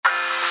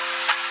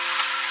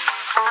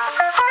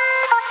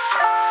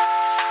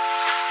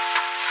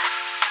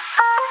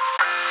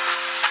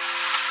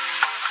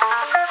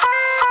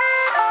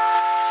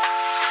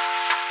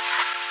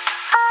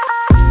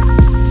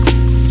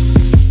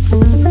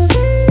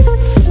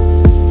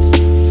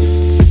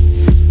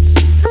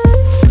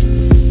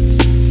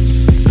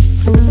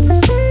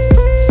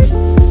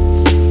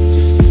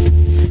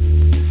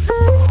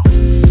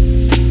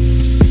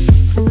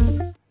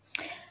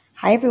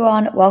Hi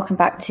everyone, welcome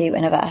back to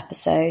another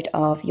episode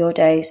of Your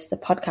Dose, the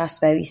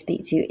podcast where we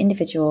speak to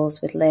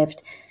individuals with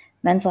lived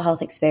mental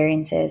health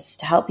experiences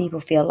to help people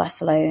feel less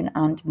alone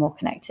and more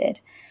connected.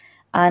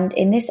 And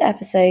in this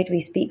episode,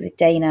 we speak with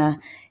Dana,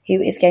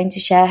 who is going to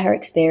share her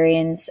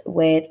experience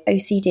with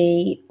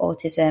OCD,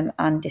 autism,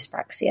 and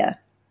dyspraxia.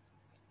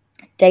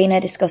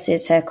 Dana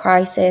discusses her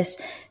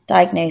crisis,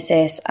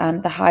 diagnosis,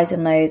 and the highs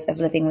and lows of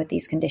living with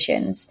these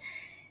conditions.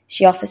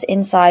 She offers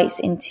insights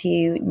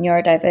into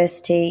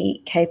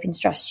neurodiversity, coping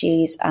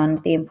strategies, and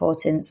the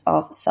importance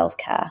of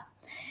self-care.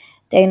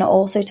 Dana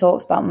also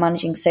talks about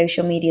managing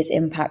social media's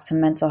impact on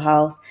mental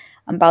health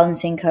and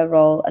balancing her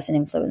role as an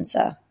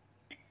influencer.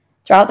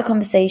 Throughout the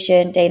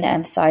conversation, Dana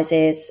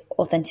emphasizes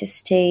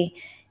authenticity,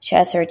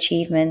 shares her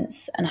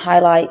achievements, and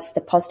highlights the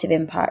positive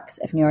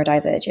impacts of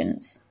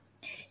neurodivergence.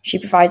 She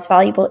provides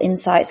valuable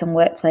insights on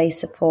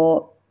workplace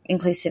support,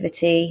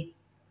 inclusivity,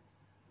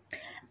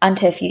 and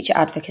her future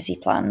advocacy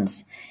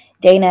plans.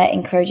 Dana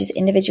encourages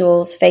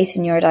individuals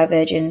facing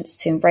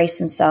neurodivergence to embrace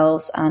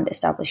themselves and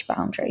establish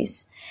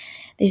boundaries.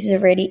 This is a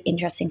really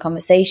interesting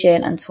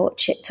conversation and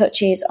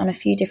touches on a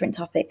few different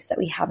topics that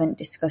we haven't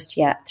discussed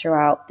yet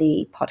throughout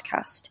the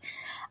podcast.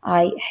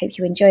 I hope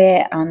you enjoy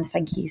it and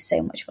thank you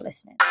so much for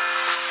listening.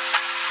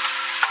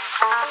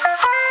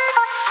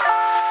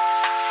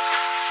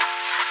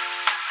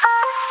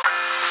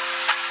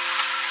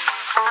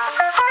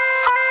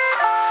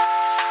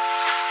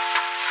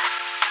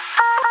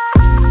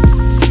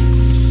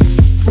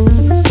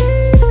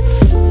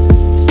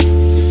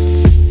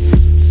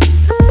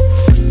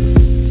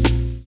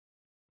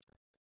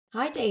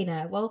 Hi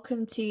Dana,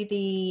 welcome to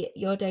the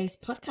Your Dose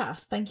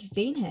podcast. Thank you for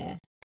being here.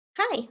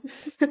 Hi.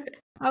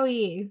 How are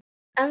you?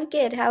 I'm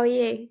good. How are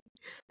you?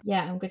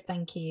 Yeah, I'm good,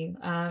 thank you.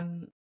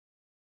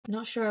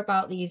 Not sure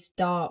about these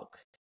dark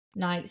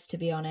nights, to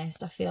be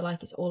honest. I feel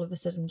like it's all of a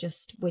sudden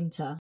just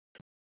winter.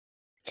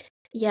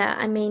 Yeah,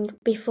 I mean,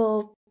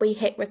 before we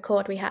hit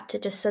record, we had to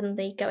just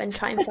suddenly go and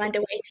try and find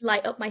a way to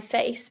light up my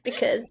face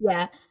because...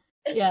 Yeah,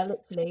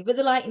 literally. But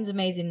the lighting's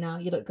amazing now.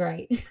 You look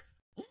great.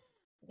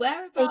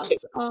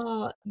 Whereabouts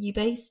are you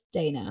based,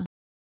 Dana?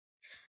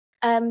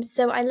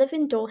 So I live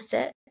in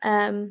Dorset,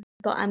 but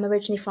I'm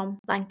originally from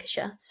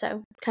Lancashire,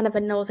 so kind of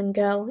a northern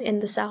girl in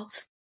the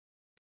south.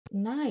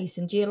 Nice.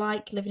 And do you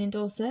like living in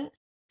Dorset?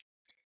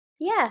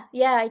 Yeah,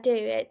 I do.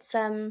 It's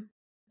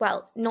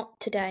well, not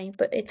today,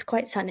 but it's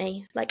quite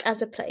sunny, like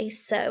as a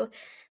place, so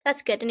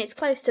that's good. And it's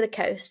close to the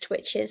coast,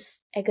 which is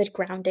a good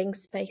grounding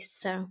space,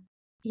 so.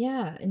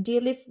 Yeah. And do you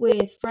live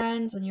with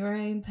friends, on your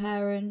own,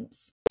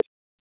 parents?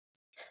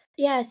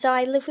 Yeah, so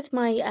I live with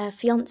my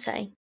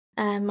fiance,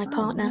 my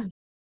partner. Nice.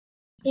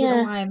 I don't know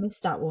Yeah. why I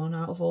missed that one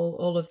out of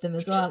all of them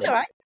as well. It's all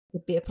right. It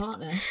would be a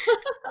partner.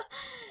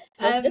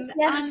 Yeah,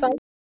 that's fine.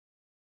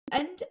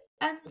 And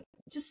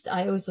just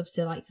I always love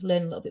to like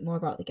learn a little bit more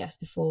about the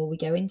guest before we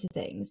go into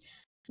things.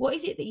 What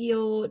is it that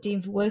you're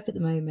doing for work at the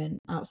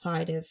moment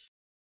outside of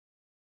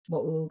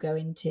what we will go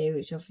into,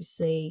 which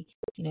obviously,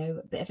 you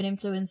know, a bit of an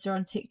influencer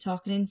on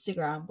TikTok and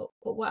Instagram, but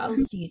what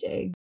else do you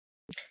do?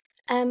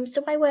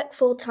 So I work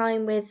full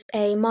time with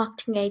a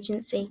marketing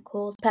agency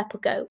called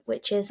Purple Goat,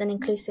 which is an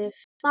inclusive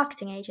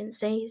marketing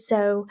agency.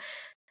 So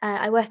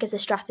I work as a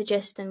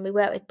strategist, and we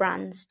work with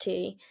brands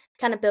to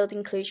kind of build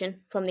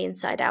inclusion from the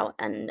inside out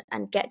and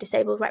get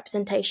disabled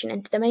representation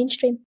into the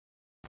mainstream.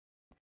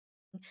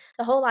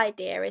 The whole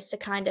idea is to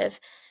kind of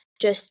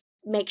just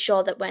make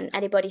sure that when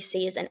anybody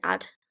sees an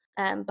ad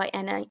by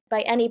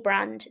any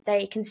brand,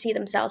 they can see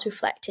themselves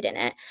reflected in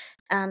it.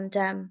 And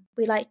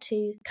we like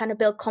to kind of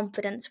build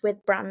confidence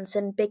with brands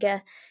and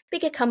bigger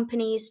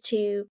companies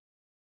to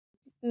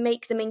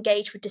make them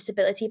engage with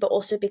disability, but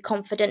also be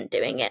confident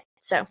doing it.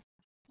 So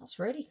That's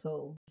really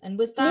cool. And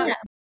was that,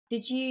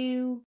 did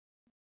you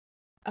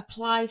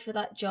apply for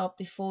that job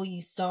before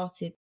you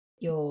started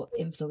your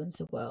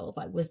influencer world?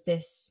 Like,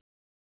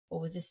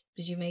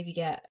 did you maybe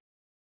get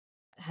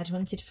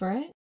headhunted for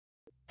it?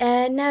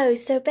 No,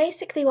 so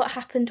basically what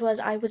happened was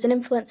I was an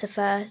influencer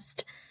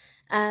first,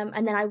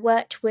 and then I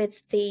worked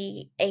with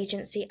the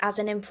agency as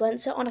an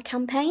influencer on a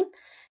campaign,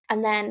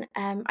 and then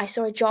I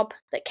saw a job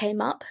that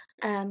came up,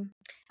 and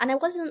I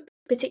wasn't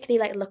particularly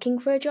like looking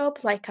for a job,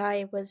 like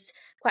I was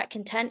quite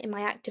content in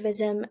my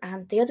activism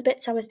and the other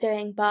bits I was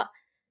doing, but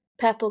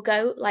Purple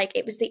Goat, like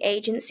it was the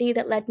agency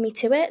that led me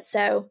to it,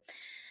 so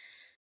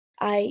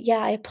I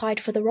applied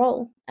for the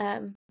role,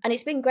 and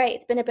it's been great.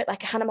 It's been a bit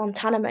like a Hannah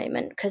Montana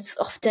moment because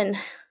often,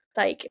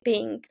 like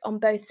being on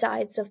both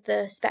sides of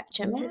the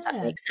spectrum, if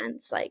that makes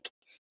sense, like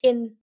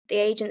in the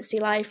agency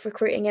life,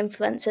 recruiting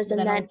influencers,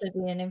 And and then also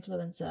being an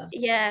influencer.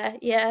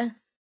 Yeah.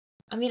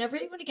 I mean, I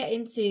really want to get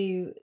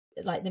into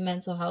like the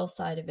mental health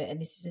side of it,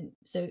 and this isn't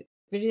so.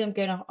 Really, I'm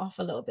going off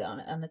a little bit on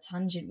a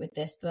tangent with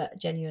this, but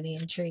genuinely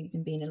intrigued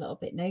and being a little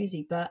bit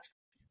nosy. But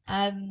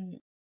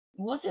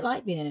what's it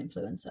like being an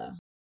influencer?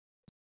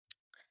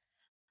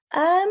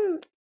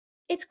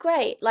 It's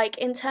great. Like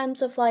in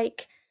terms of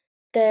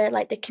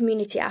the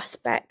community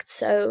aspect,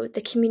 so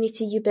the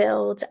community you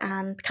build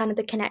and kind of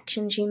the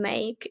connections you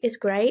make is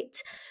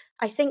great.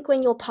 I think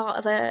when you're part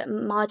of a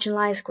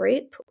marginalized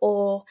group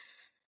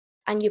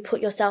and you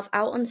put yourself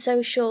out on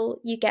social,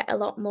 you get a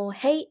lot more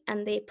hate,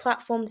 and the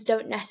platforms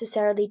don't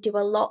necessarily do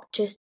a lot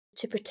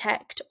to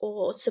protect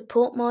or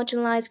support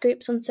marginalized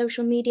groups on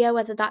social media,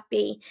 whether that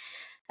be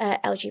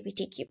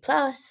LGBTQ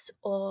plus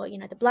or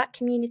the Black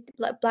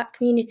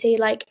community.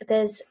 Like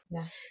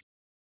Yes.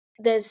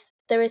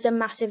 there is a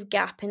massive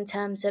gap in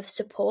terms of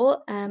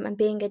support, and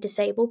being a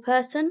disabled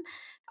person,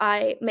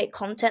 I make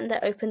content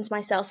that opens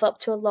myself up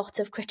to a lot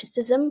of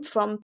criticism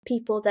from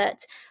people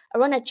that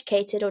are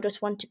uneducated or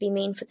just want to be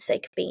mean for the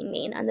sake of being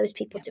mean, and those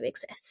people do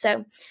exist.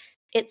 So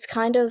it's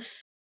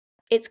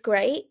it's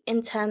great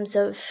in terms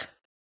of,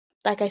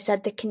 like I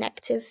said, the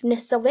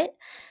connectiveness of it,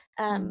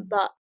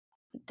 but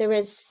there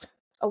is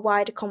a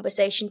wider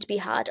conversation to be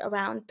had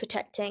around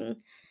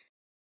protecting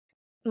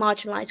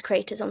marginalized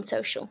creators on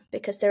social,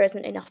 because there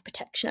isn't enough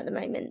protection at the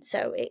moment.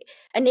 So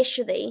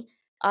initially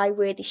I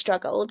really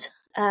struggled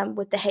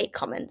with the hate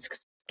comments,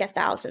 because I get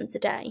thousands a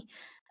day,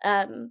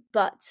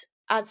 but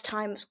as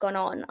time's gone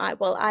on,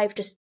 I've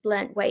just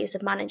learnt ways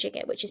of managing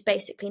it, which is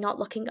basically not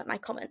looking at my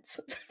comments.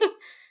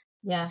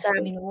 Yeah, So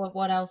I mean,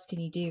 what else can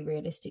you do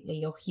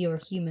realistically? You're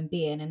a human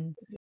being, and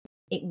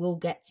it will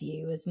get to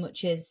you. As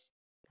much as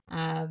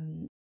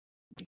um,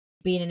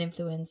 being an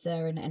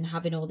influencer and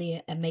having all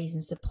the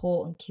amazing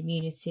support and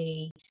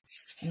community,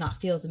 and that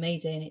feels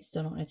amazing, it's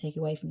still not going to take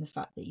away from the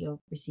fact that you're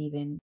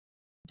receiving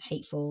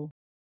hateful,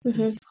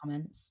 mhm, abusive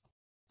comments.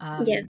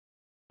 yeah,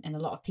 And a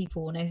lot of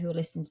people will know who are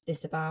listening to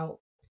this about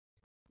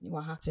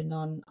what happened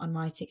on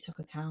my TikTok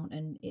account,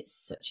 and it's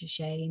such a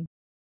shame.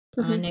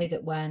 And I mhm, know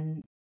that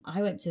when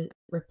I went to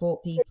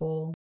report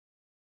people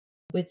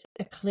with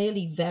a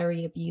clearly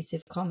very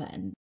abusive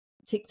comment,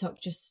 TikTok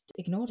just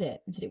ignored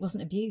it and said it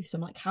wasn't abuse.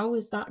 I'm like, how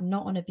is that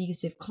not an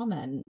abusive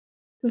comment?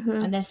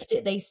 mhm, And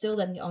they still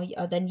then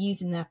are then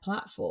using their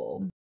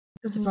platform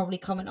to mhm. probably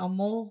comment on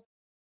more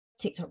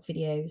TikTok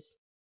videos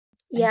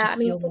and Yeah, I just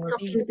mean, feel more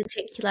TikTok in abused.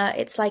 particular,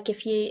 it's like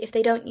if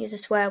they don't use a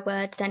swear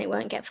word, then it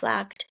won't get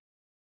flagged.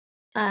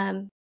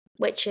 Um,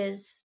 which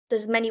is,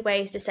 there's many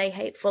ways to say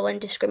hateful and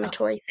Uh,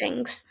 discriminatory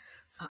things.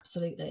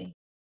 Absolutely.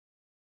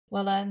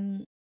 Well,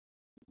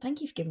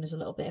 thank you for giving us a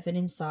little bit of an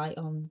insight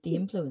on the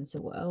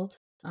influencer world,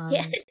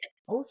 Yeah. and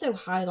also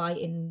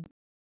highlighting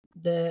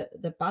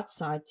the bad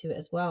side to it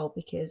as well,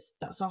 because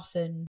that's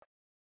often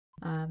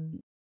um,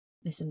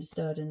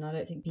 misunderstood, and I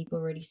don't think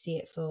people really see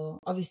it for.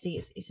 Obviously,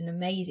 it's an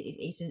amazing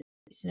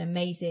it's an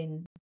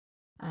amazing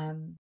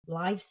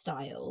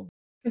lifestyle,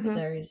 but Mhm.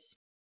 there is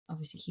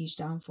obviously huge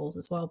downfalls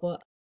as well.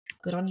 But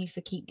good on you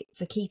for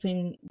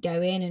keeping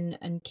going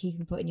and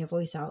keeping putting your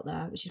voice out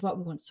there, which is what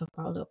we want to talk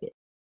about a little bit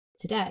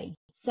today.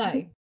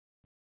 Mhm. So,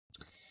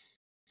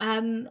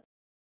 um,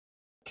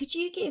 could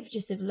you give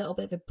just a little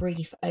bit of a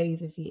brief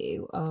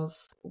overview of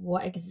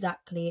what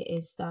exactly it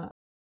is that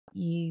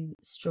you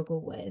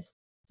struggle with?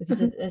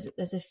 Because Mhm.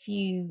 there's a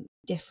few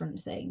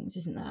different things,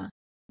 isn't there?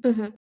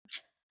 Mhm.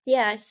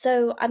 Yeah,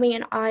 so I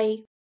mean,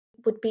 I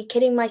would be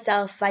kidding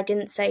myself if I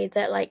didn't say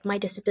that like my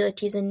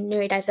disabilities and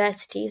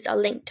neurodiversities are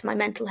linked to my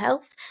mental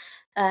health.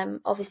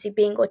 Obviously,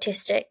 being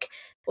autistic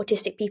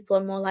people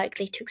are more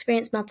likely to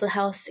experience mental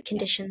health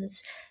Yeah.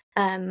 conditions,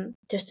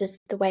 just as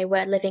the way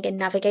we're living and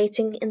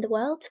navigating in the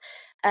world.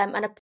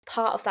 And a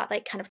part of that,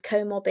 like kind of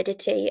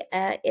comorbidity,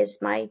 is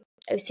my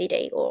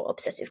OCD, or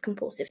obsessive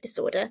compulsive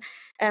disorder,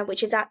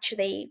 which is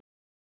actually,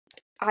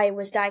 I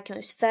was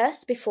diagnosed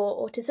first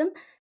before autism,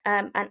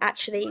 and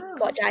actually Wow,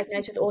 got that's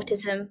diagnosed with interesting.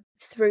 autism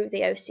through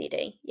the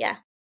OCD. Yeah.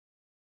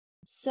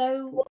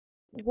 So,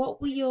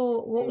 what were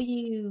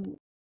you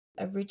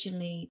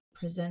originally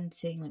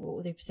presenting? Like, what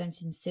were the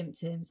presenting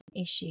symptoms,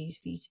 issues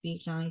for you to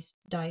be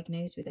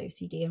diagnosed with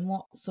OCD, and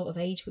what sort of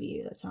age were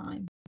you at the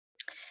time?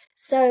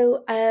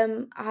 So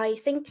I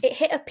think it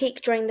hit a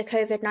peak during the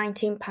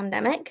COVID-19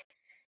 pandemic.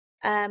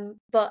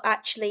 But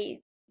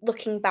actually,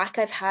 looking back,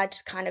 I've had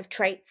kind of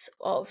traits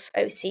of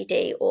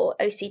OCD or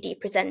OCD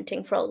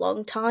presenting for a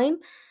long time,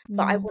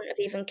 but I Mm. wouldn't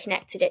have even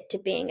connected it to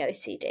being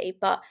OCD.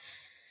 But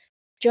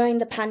during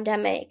the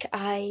pandemic,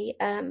 I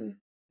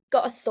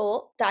got a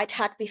thought that I'd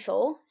had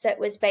before that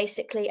was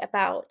basically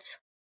about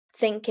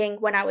thinking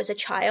when I was a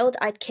child,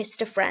 I'd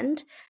kissed a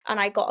friend, and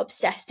I got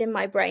obsessed in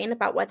my brain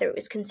about whether it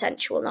was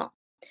consensual or not.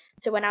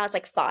 So when I was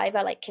like 5,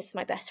 I like kissed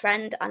my best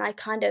friend, and I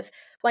kind of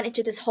went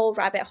into this whole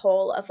rabbit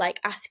hole of like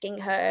asking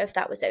her if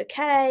that was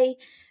okay.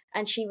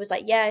 And she was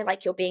like, yeah,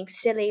 like you're being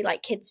silly,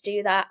 like kids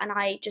do that. And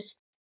I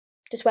just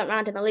went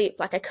round in a loop.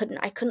 Like I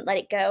couldn't let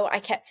it go. I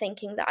kept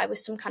thinking that I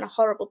was some kind of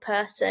horrible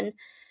person.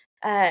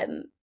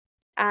 Um,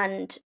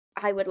 and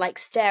I would like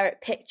stare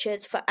at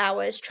pictures for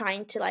hours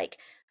trying to like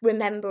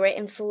remember it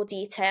in full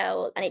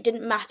detail. And it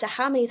didn't matter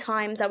how many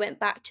times I went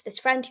back to this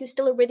friend who's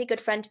still a really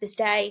good friend to this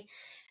day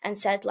and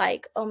said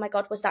like, "Oh my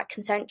god, was that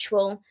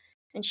consensual?"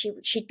 And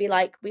she'd be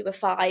like, "We were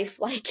 5,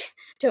 like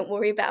don't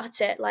worry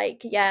about it."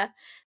 Like, yeah.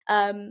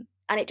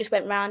 And it just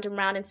went round and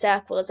round in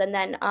circles, and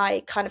then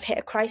I kind of hit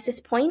a crisis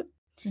point.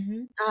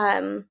 Mm-hmm.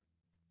 Um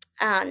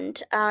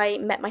and I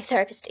met my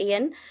therapist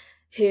Ian,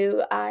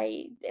 who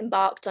I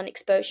embarked on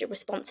exposure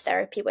response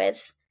therapy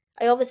with.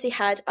 I obviously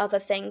had other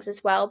things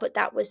as well, but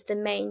that was the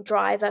main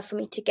driver for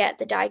me to get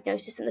the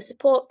diagnosis and the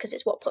support, because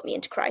it's what put me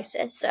into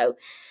crisis. So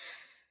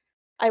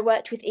I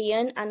worked with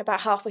Ian, and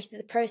about halfway through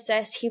the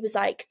process, he was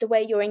like, the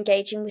way you're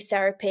engaging with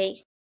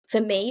therapy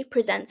for me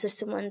presents as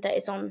someone that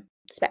is on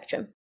the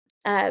spectrum.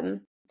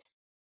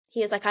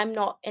 He was like, I'm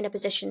not in a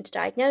position to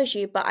diagnose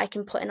you, but I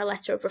can put in a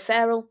letter of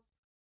referral.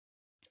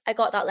 I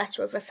got that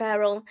letter of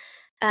referral,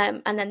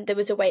 and then there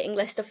was a waiting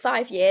list of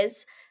 5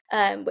 years,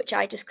 which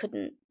I just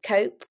couldn't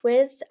cope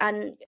with.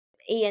 And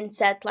Ian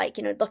said, like,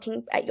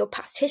 looking at your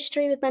past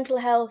history with mental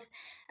health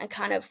and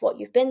kind of what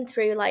you've been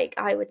through, like,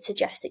 I would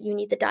suggest that you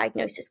need the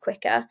diagnosis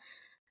quicker.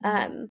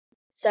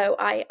 So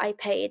I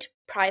paid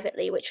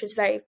privately, which was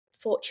very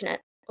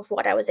fortunate of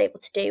what I was able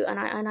to do,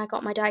 and I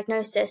got my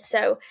diagnosis.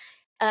 So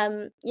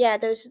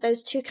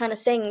those two kind of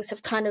things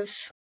have kind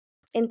of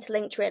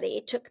interlinked, really.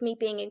 It took me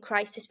being in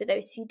crisis with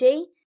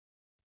OCD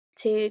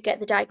to get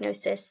the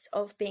diagnosis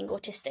of being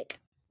autistic.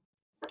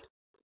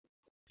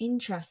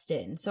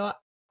 Interesting. So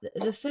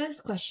the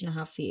first question I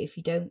have for you, if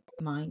you don't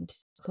mind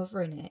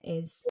covering it,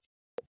 is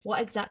what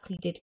exactly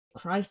did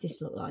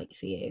crisis look like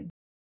for you?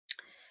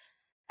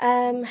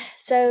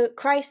 So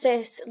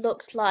crisis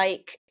looked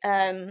like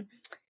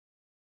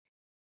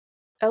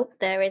oh,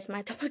 there is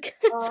my dog.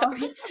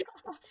 Sorry.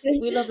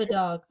 We love a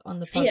dog on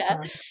the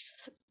podcast.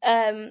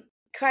 Yeah.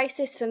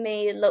 Crisis for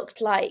me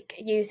looked like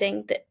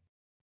using the.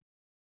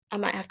 I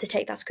might have to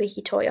take that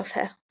squeaky toy off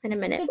her in a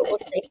minute, but we'll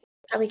see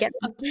how we get.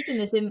 I'm keeping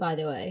this in, by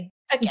the way.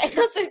 Okay, that's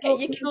okay.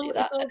 You can do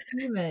that. It's all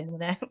human,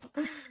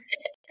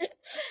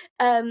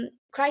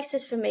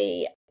 Crisis for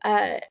me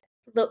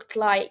looked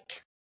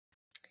like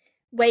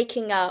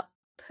waking up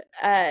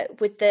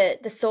with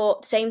the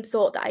same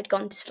thought that I'd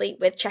gone to sleep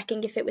with,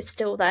 checking if it was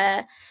still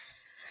there.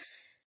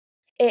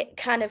 It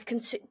kind of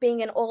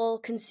being an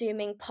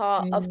all-consuming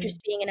part of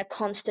just being in a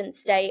constant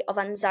state of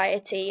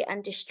anxiety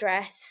and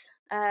distress,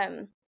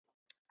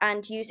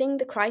 and using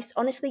the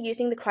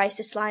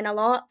crisis line a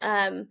lot.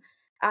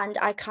 And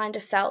I kind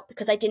of felt,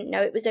 because I didn't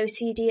know it was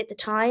OCD at the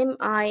time,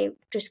 I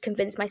just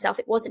convinced myself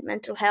it wasn't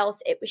mental health.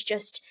 It was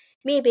just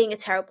me being a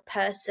terrible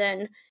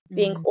person,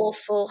 being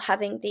awful,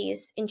 having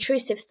these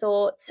intrusive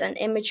thoughts and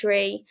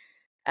imagery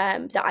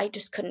that I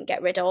just couldn't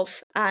get rid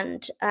of.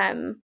 And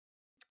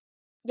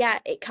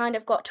it kind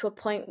of got to a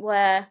point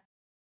where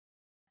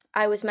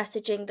I was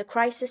messaging the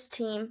crisis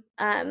team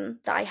that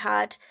I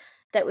had,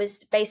 that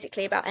was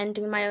basically about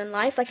ending my own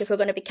life. Like, if we're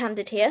going to be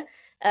candid here,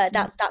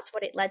 that's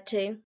what it led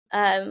to.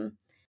 And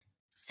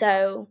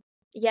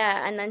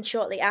then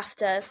shortly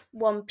after,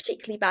 one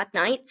particularly bad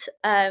night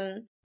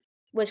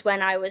was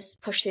when I was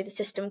pushed through the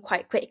system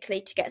quite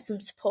quickly to get some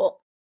support.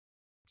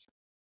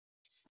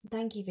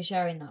 Thank you for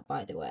sharing that,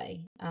 by the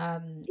way.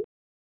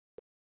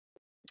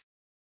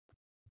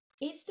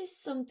 Is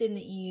this something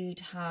that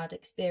you'd had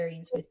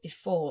experience with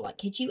before?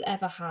 Like, had you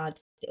ever had,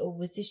 or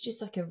was this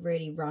just like a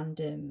really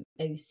random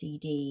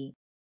OCD,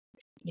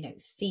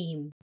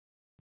 theme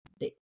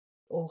that,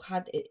 or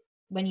had it,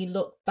 when you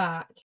look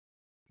back,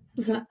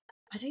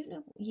 I don't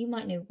know, you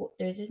might know what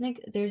there's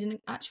an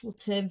actual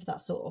term for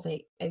that sort of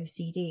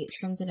OCD.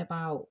 It's something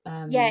about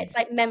it's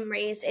like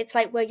memories. It's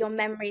like where your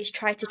memories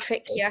try to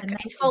trick you.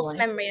 It's false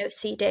memory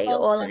OCD,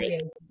 false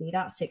memory OCD.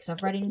 That's it. 'Cause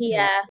I've read into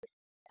it.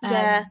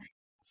 Yeah.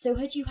 So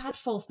had you had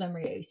false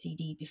memory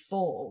OCD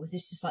before? Was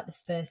this just like the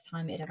first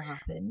time it had ever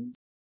happened?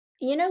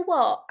 You know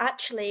what?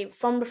 Actually,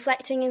 from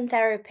reflecting in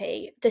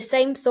therapy, the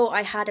same thought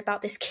I had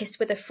about this kiss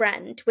with a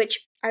friend,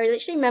 which I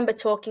literally remember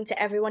talking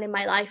to everyone in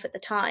my life at the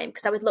time,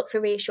 because I would look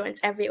for reassurance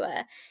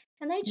everywhere.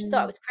 And they just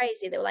thought I was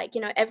crazy. They were like,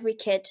 every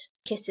kid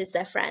kisses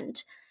their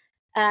friend.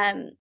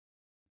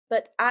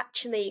 But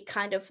actually,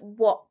 kind of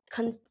what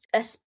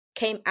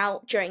came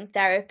out during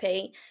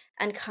therapy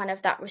and kind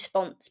of that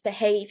response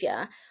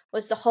behaviour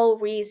was the whole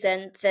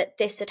reason that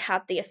this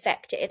had the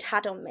effect it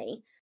had on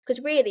me. Because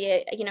really,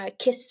 a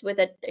kiss with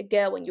a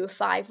girl when you were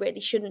 5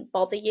 really shouldn't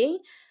bother you.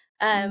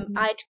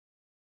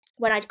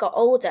 When I'd got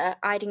older,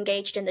 I'd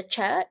engaged in the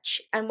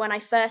church, and when I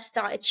first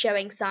started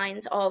showing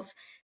signs of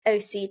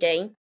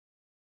OCD,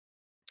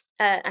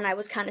 and I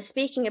was kind of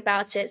speaking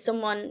about it,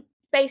 someone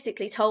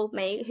basically told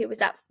me, who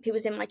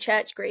was in my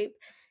church group,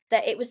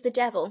 that it was the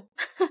devil.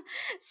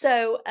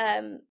 So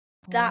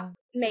that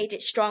made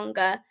it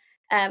stronger.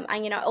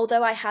 And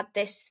although I had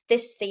this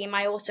theme,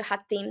 I also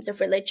had themes of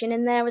religion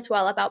in there as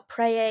well, about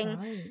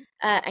praying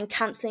and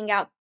cancelling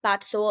out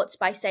bad thoughts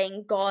by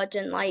saying God.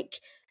 And like,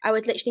 I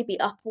would literally be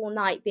up all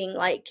night being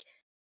like,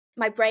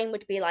 my brain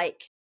would be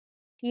like,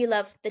 you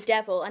love the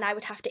devil, and I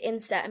would have to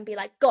insert and be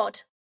like,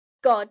 God,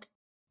 God,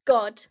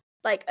 God,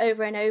 like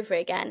over and over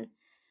again.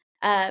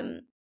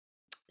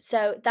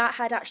 So that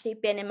had actually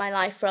been in my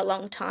life for a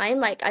long time.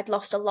 Like, I'd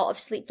lost a lot of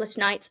sleepless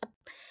nights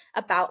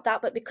about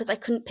that, but because I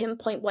couldn't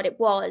pinpoint what it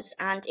was,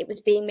 and it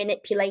was being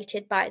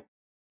manipulated by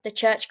the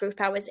church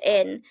group I was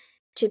in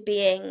to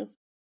being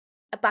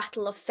a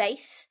battle of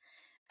faith,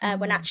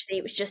 when actually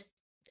it was just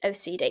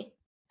OCD,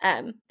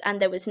 and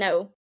there was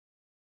no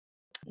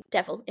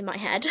devil in my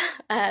head.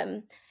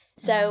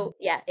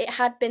 It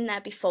had been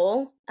there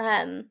before,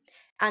 and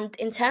And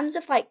in terms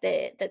of like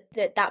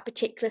that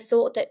particular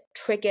thought that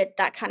triggered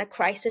that kind of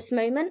crisis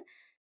moment,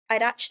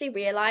 I'd actually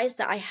realized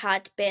that I'd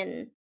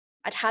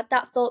had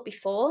that thought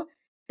before,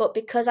 but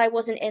because I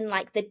wasn't in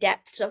like the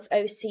depths of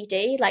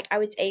OCD, like I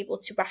was able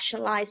to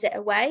rationalize it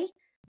away.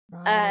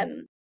 Right.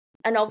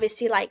 And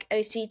obviously, like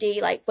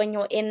OCD, like when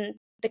you're in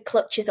the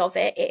clutches of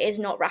it, it is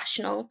not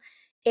rational.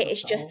 It Not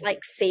is at just all.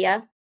 like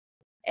fear.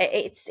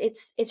 It's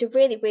a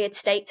really weird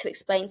state to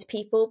explain to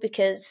people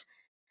because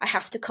I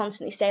have to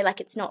constantly say like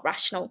it's not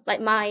rational.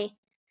 Like my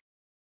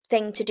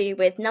thing to do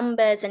with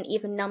numbers and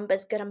even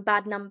numbers, good and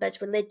bad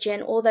numbers,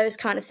 religion, all those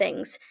kind of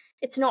things.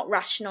 It's not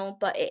rational,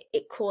 but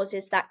it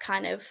causes that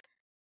kind of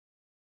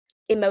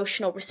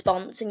emotional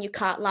response, and you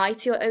can't lie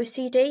to your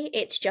OCD.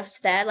 It's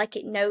just there, like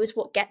it knows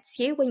what gets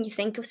you when you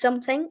think of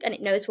something and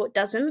it knows what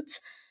doesn't.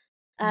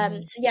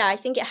 So yeah, I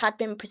think it had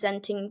been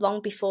presenting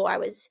long before I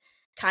was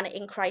kind of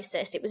in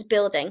crisis. It was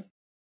building,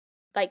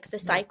 like the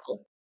Yeah.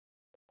 cycle.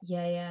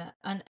 Yeah.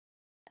 And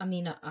I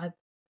mean, I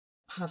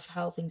have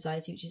health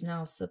anxiety, which is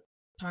now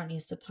apparently a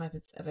subtype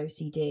of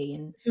OCD,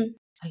 and Mm.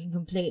 I can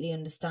completely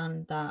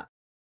understand that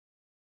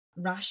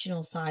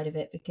rational side of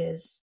it,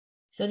 because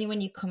it's only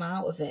when you come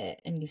out of it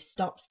and you've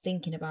stopped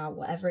thinking about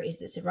whatever it is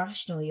that's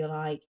irrational, you're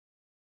like,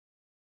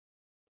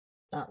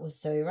 that was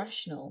so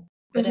irrational.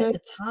 But at Mhm. the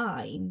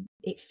time,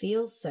 it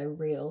feels so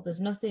real. There's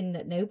nothing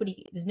that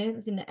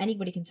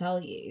anybody can tell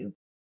you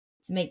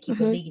to make you Mhm.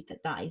 believe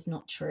that that is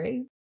not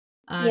true.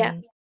 Yeah.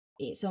 And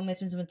it's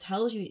almost when someone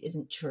tells you it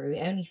isn't true,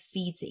 it only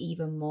feeds it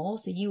even more.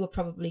 So you were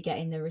probably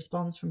getting the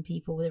response from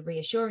people with a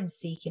reassurance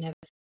seeking of,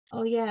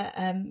 oh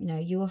yeah,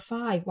 you were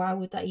 5. Why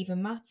would that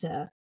even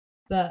matter?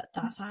 But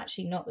that's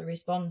actually not the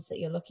response that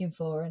you're looking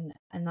for,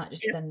 and that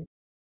just Yeah. then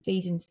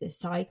feeds into this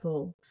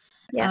cycle.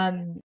 Yeah.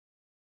 Um,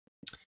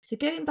 so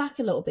going back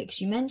a little bit,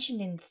 because you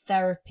mentioned in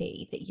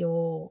therapy that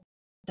your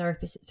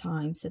therapist at the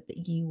time said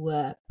that you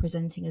were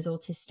presenting as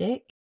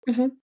autistic.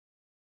 Mhm.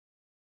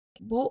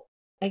 What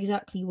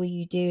exactly were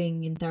you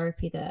doing in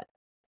therapy that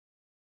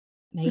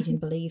made him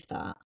Mhm. believe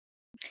that?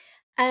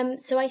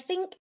 So I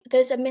think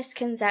there's a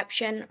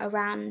misconception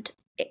around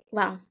it.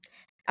 Well,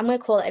 I'm going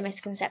to call it a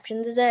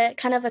misconception. There's a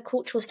kind of a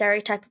cultural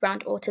stereotype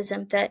around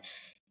autism that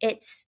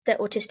it's that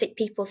autistic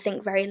people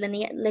think very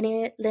linear,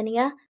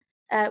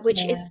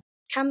 which Yeah. is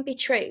can be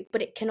true,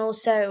 but it can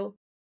also,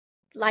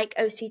 like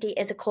OCD,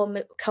 is a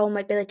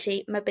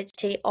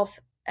mobility of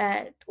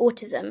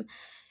autism.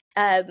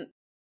 Um,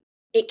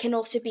 it can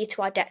also be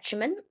to our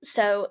detriment.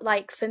 So,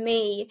 like for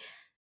me,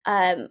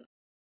 um,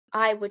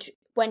 I would,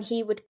 when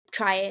he would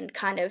try and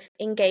kind of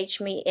engage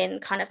me in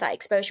kind of that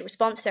exposure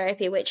response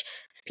therapy, which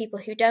for people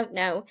who don't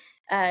know,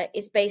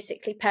 is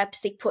basically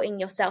purposely putting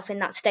yourself in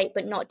that state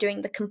but not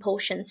doing the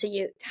compulsion. So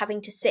you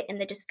having to sit in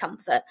the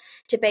discomfort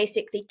to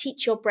basically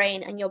teach your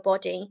brain and your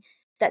body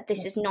that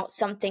this Yeah. is not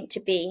something to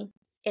be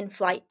in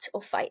flight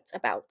or fight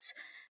about.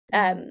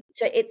 Mm.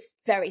 So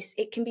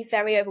it can be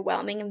very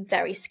overwhelming and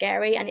very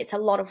scary, and it's a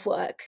lot of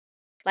work.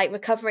 Like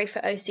recovery for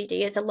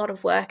OCD is a lot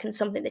of work and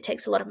something that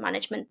takes a lot of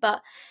management.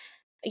 But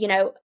you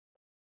know,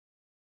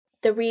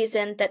 the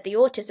reason that the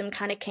autism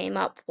kind of came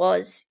up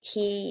was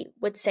he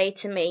would say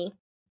to me,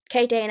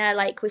 okay, Dana,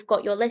 like we've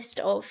got your list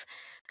of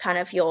kind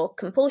of your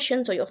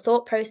compulsions or your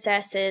thought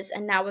processes,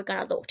 and now we're going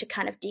to look to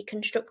kind of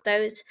deconstruct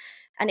those.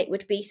 And it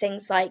would be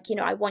things like,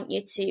 I want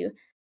you to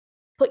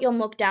put your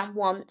mug down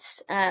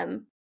once,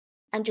 and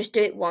just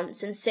do it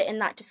once and sit in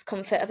that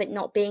discomfort of it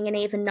not being an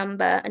even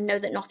number and know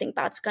that nothing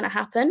bad's going to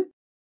happen.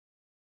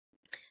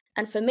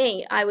 And for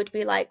me, I would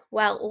be like,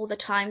 well, all the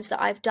times that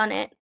I've done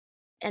it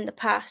in the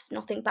past,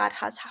 nothing bad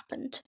has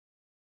happened.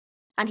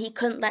 And he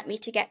couldn't let me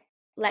to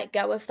let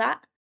go of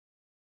that.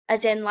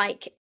 As in,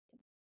 like,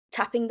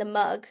 tapping the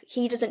mug,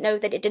 he doesn't know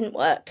that it didn't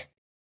work.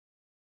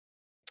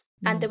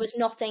 And there Mm. was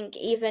nothing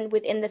even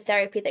within the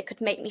therapy that could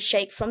make me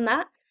shake from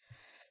that.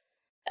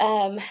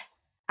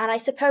 And I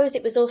suppose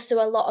it was also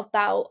a lot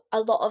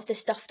of the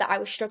stuff that I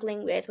was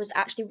struggling with was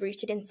actually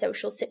rooted in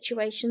social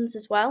situations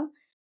as well.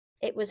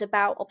 It was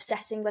about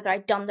obsessing whether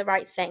I'd done the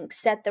right thing,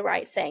 said the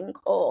right thing,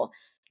 or,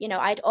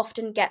 I'd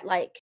often get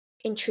like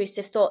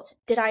intrusive thoughts.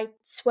 Did I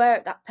swear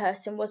at that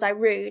person? Was I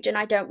rude and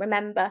I don't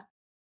remember?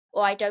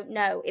 Or I don't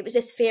know. It was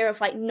this fear of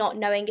like not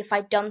knowing if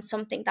I'd done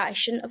something that I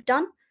shouldn't have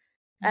done,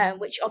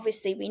 which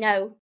obviously we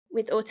know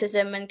with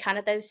autism and kind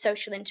of those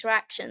social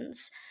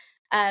interactions.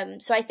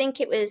 So I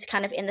think it was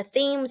kind of in the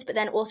themes, but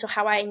then also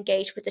how I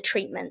engaged with the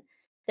treatment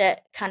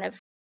that kind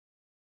of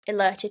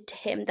alerted to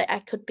him that I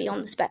could be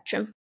on the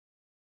spectrum.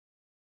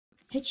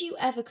 Had you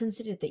ever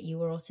considered that you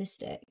were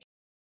autistic?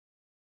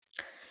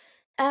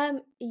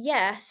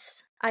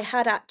 Yes, I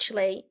had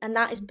actually, and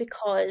that is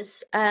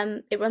because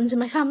it runs in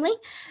my family.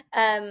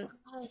 Um,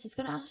 Oh, so I was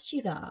going to ask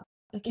you that.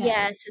 Okay.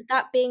 yeah, so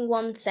that being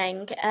one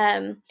thing.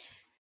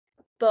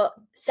 But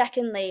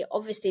secondly,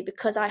 obviously,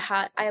 because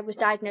I was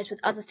diagnosed with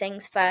other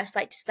things first,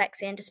 like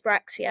dyslexia and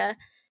dyspraxia.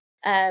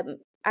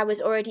 I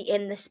was already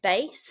in the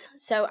space,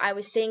 so I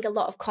was seeing a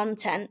lot of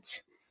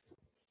content.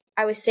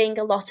 I was seeing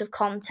a lot of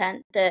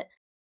content that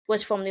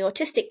was from the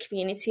autistic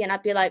community, and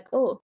I'd be like,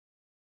 oh,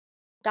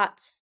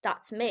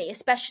 that's me,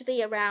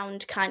 especially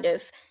around kind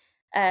of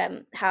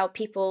how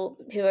people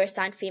who are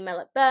assigned female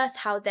at birth,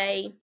 how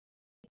they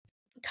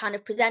kind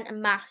of present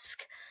and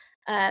mask,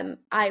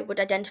 I would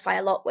identify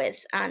a lot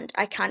with. And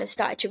I kind of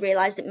started to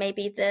realize that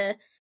maybe the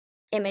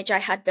image I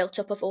had built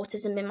up of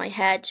autism in my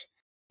head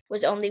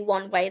was only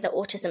one way that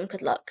autism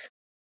could look.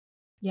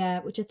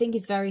 Yeah, which I think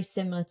is very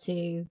similar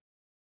to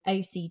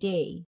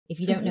OCD, if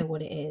you don't know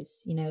what it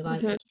is. You know,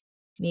 like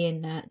me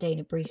and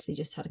Dana briefly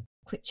just had a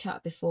quick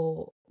chat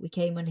before we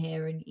came on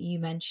here, and you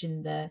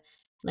mentioned the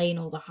laying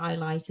all the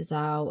highlighters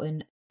out,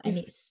 and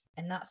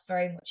that's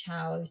very much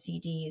how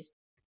OCD is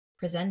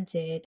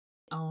presented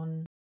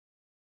on,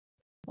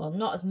 well,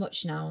 not as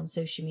much now on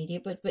social media,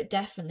 but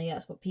definitely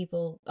that's what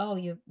people, oh,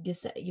 you've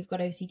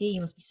got OCD,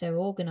 you must be so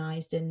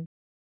organized. And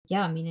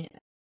yeah, I mean,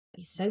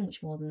 it's so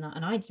much more than that.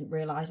 And I didn't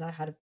realize I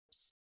had a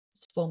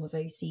form of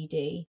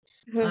OCD,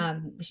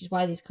 which is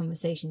why these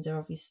conversations are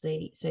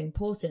obviously so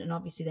important. And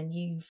obviously then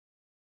you've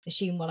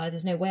assumed, well,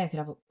 there's no way I could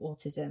have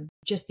autism,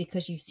 just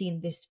because you've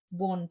seen this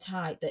one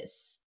type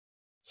that's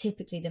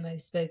typically the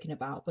most spoken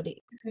about, but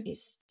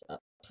it's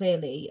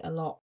clearly a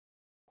lot,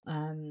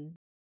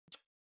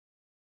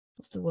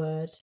 what's the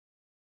word,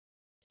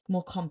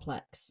 more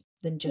complex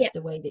than just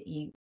the way that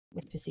you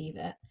would perceive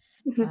it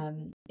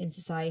in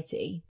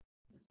society.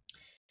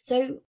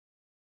 So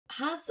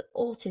has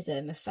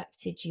autism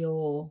affected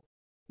your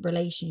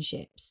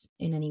relationships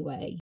in any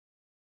way,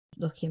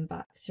 looking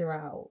back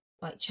throughout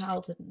like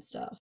childhood and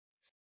stuff?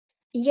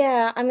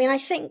 Yeah, I mean, I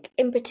think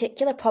in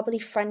particular, probably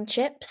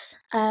friendships.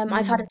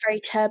 I've had a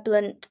very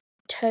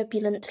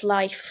turbulent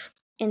life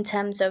in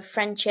terms of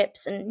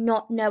friendships, and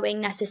not knowing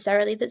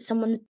necessarily that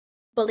someone's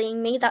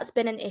bullying me. That's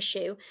been an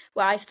issue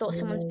where I've thought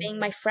someone's being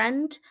my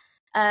friend.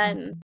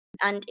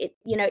 And it,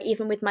 you know,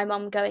 even with my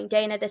mum going,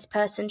 Dana, this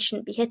person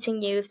shouldn't be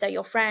hitting you if they're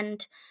your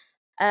friend.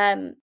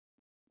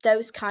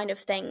 Those kind of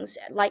things,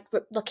 like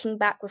looking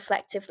back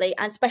reflectively,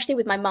 and especially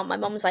with my mum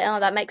was like, oh,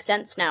 that makes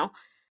sense now,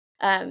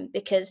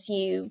 because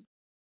you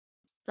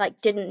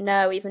like didn't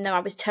know, even though I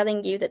was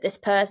telling you that this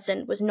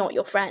person was not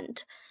your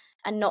friend,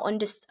 and not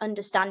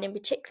understanding,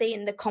 particularly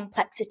in the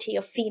complexity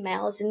of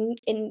females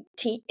in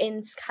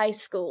high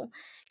school,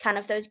 kind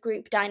of those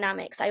group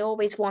dynamics. I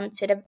always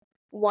wanted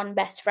one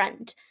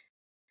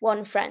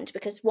friend,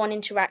 because one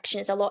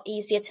interaction is a lot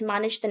easier to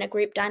manage than a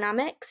group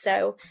dynamic.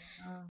 So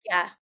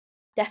yeah,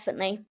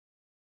 definitely.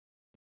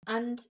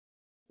 And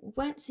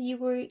so you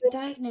were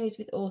diagnosed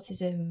with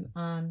autism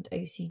and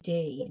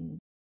OCD in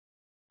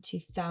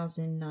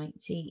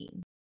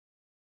 2019?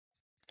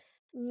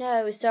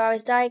 No, so I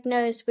was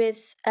diagnosed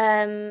with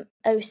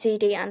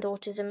OCD and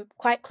autism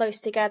quite close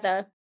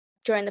together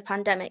during the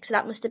pandemic. So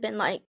that must have been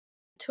like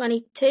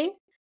 22.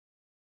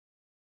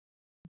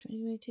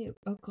 2022.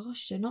 Oh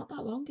gosh, so not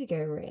that long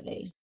ago,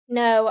 really.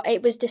 No,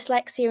 it was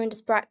dyslexia and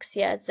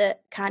dyspraxia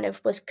that kind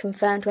of was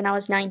confirmed when I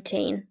was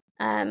 19.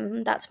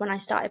 That's when I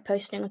started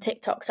posting on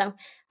TikTok. So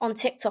on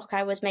TikTok,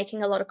 I was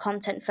making a lot of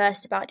content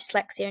first about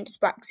dyslexia and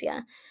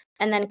dyspraxia.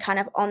 And then kind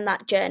of on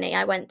that journey,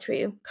 I went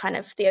through kind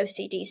of the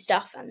OCD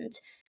stuff and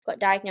got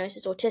diagnosed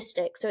as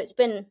autistic. So it's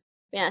been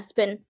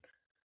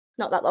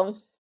not that long.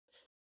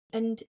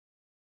 And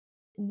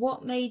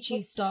what made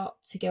you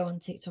start to go on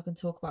TikTok and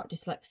talk about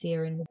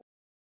dyslexia and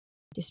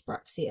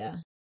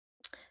dyspraxia?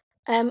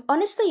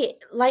 Honestly,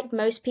 like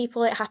most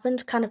people, it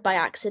happened kind of by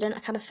accident. I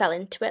kind of fell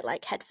into it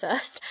like head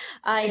first.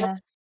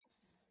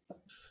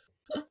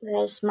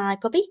 There's my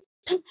puppy.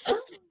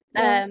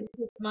 Yeah,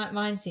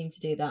 mine seemed to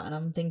do that, and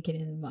I'm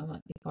thinking I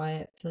might be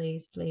quiet,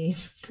 please.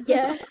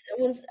 Yeah,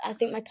 I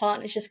think my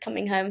partner's just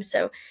coming home,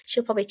 so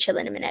she'll probably chill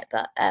in a minute.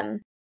 But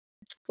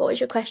what was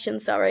your question?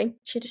 Sorry,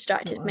 she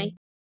distracted me.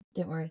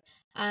 Don't worry.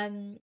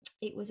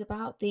 It was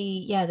about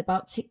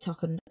about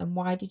TikTok, and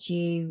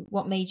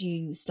what made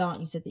you start?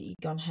 You said that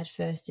you'd gone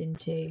headfirst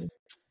into,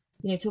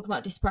 talking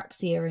about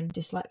dyspraxia and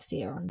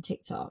dyslexia on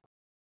TikTok.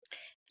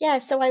 Yeah,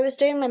 so I was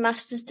doing my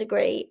master's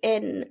degree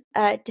in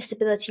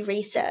disability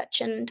research,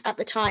 and at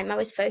the time I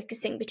was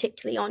focusing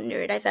particularly on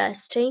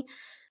neurodiversity.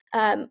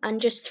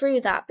 And just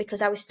through that,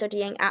 because I was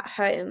studying at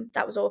home,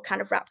 that was all kind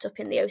of wrapped up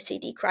in the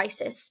OCD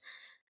crisis.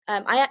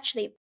 I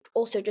actually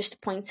also, just to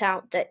point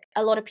out that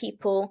a lot of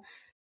people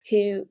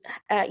who,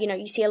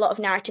 you see a lot of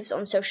narratives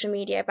on social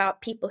media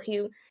about people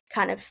who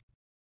kind of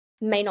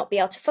may not be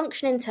able to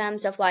function in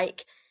terms of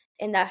like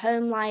in their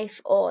home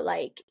life or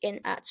like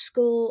at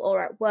school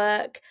or at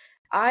work.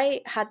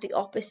 I had the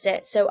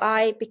opposite. So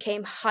I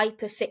became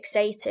hyper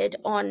fixated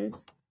on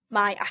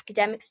my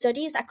academic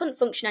studies. I couldn't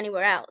function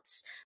anywhere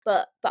else,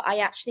 but I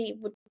actually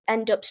would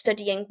end up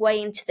studying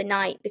way into the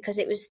night because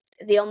it was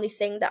the only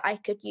thing that I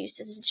could use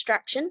as a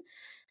distraction.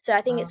 So I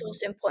think it's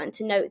also important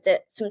to note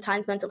that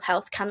sometimes mental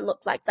health can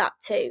look like that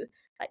too.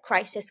 Like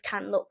crisis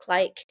can look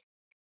like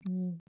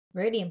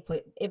really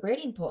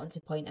important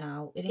to point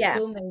out. And it's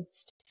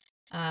almost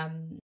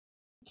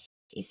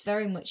it's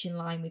very much in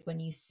line with when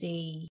you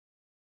see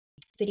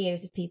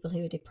videos of people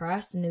who are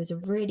depressed, and there was a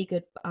really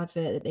good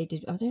advert that they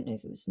did. I don't know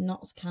if it was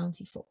Notts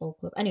County Football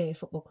Club. Anyway, a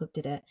football club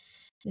did it.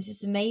 There's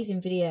this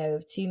amazing video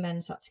of two men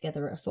sat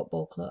together at a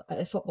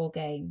football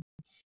game,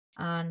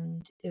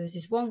 and there was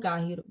this one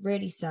guy who looked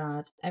really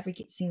sad every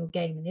single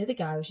game, and the other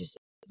guy was just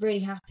really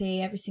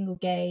happy every single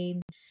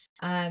game,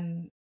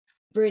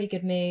 really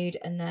good mood.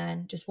 And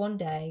then just one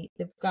day,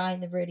 the guy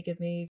in the really good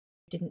mood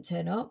didn't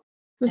turn up,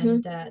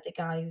 and the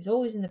guy who was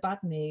always in the bad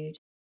mood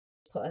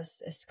put a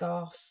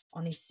scarf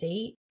on his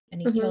seat,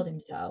 and he killed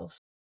himself.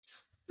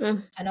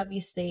 And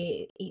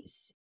obviously,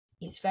 it's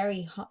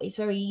very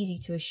easy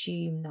to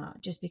assume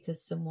that just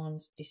because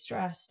someone's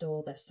distressed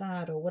or they're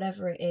sad or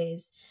whatever it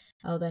is,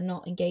 or they're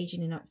not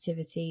engaging in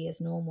activity as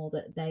normal,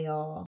 that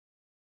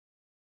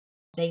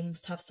they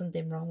must have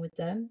something wrong with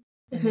them.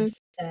 And if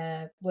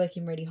they're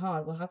working really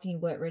hard, well, how can you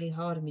work really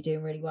hard and be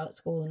doing really well at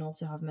school and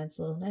also have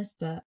mental illness?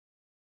 But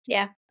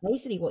yeah,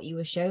 basically what you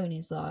were showing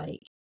is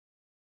like,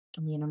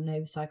 I mean, I'm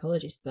no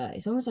psychologist, but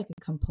it's almost like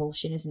a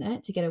compulsion, isn't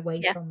it, to get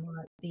away from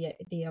like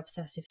the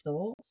obsessive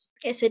thoughts?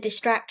 It's a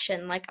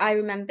distraction. Like, I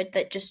remembered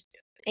that just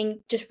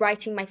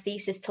writing my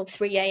thesis till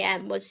 3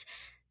 a.m. was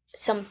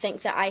something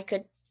that I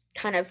could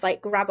kind of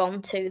like grab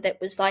onto,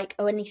 that was like,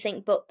 oh,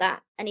 anything but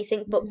that,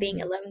 anything but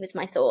being alone with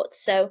my thoughts.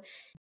 So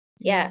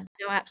yeah,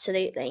 no,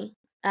 absolutely.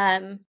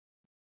 So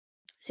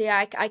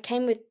yeah, I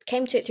came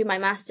to it through my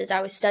master's.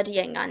 I was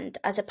studying, and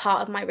as a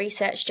part of my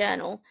research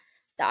journal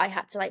that I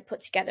had to like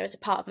put together as a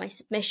part of my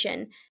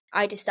submission,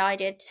 I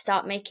decided to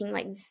start making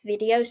like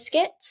video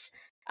skits,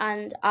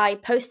 and I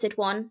posted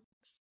one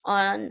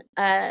on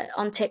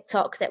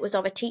TikTok that was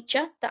of a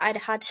teacher that I'd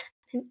had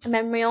a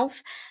memory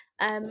of,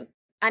 and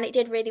it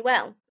did really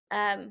well.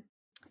 And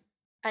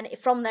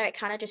from there, it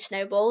kind of just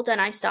snowballed, and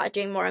I started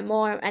doing more and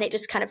more, and it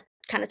just kind of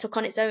took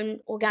on its own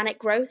organic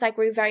growth. I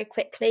grew very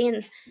quickly,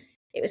 and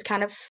it was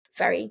kind of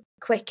very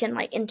quick and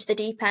like into the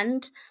deep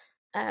end.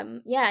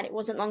 And it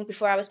wasn't long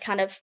before I was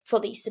kind of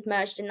fully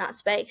submerged in that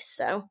space.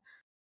 So,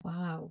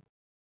 wow,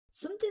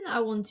 something that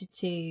I wanted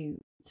to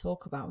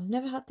talk about. We've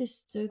never had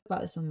this talk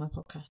about this on my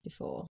podcast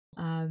before.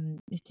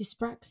 Is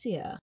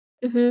dyspraxia.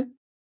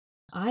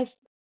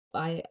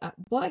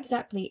 What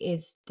exactly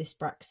is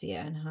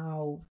dyspraxia, and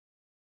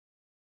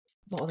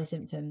what are the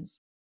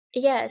symptoms?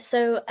 Yeah,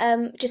 so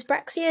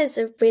dyspraxia is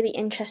a really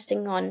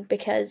interesting one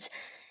because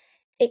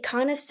it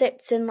kind of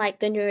sits in like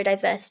the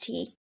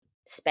neurodiversity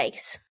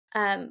space.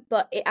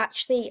 But it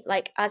actually,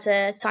 like, as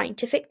a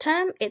scientific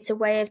term, it's a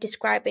way of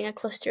describing a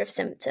cluster of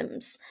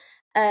symptoms.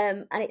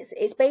 And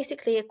it's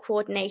basically a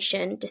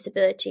coordination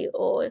disability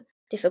or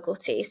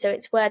difficulty. So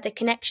it's where the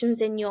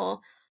connections in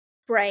your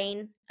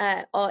brain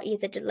are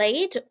either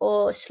delayed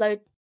or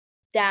slowed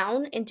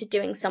down into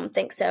doing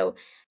something. So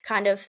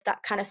kind of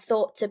that kind of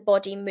thought to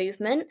body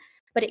movement,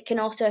 but it can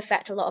also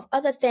affect a lot of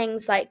other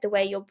things, like the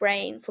way your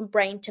brain, from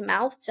brain to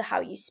mouth, to how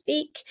you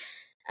speak,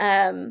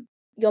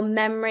 your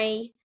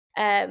memory,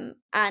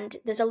 and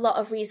there's a lot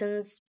of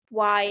reasons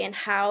why and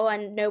how,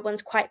 and no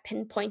one's quite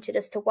pinpointed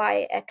as to why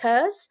it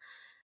occurs.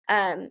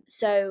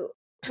 So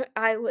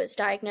I was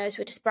diagnosed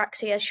with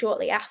dyspraxia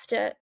shortly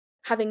after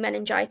having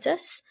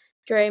meningitis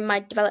during my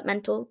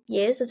developmental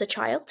years as a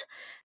child.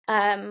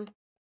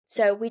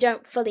 So we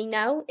don't fully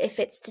know if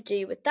it's to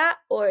do with that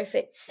or if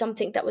it's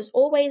something that was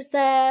always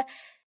there.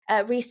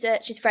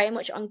 Research is very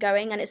much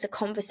ongoing, and it's a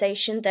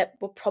conversation that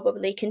will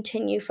probably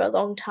continue for a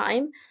long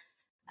time.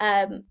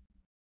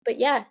 But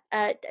yeah,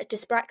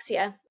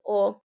 dyspraxia,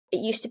 or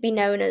it used to be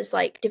known as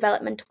like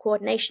developmental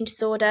coordination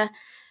disorder,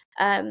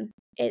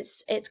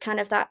 it's kind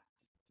of that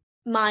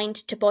mind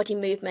to body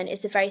movement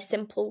is a very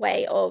simple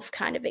way of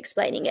kind of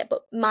explaining it,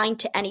 but mind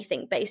to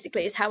anything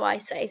basically is how I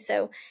say.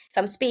 So if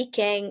I'm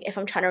speaking, if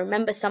I'm trying to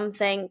remember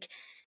something,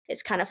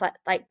 it's kind of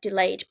like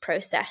delayed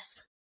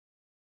process.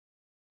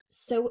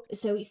 So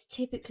it's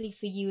typically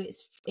for you,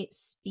 it's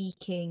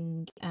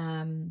speaking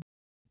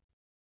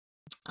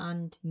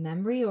and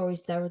memory, or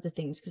is there other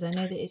things? Because I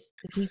know that it's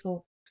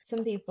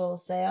some people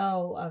say,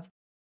 oh,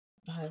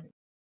 I've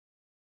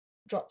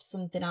dropped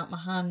something out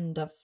my hand,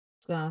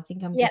 I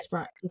think I'm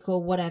dyspraxic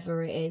or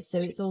whatever it is. So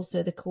it's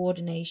also the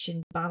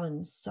coordination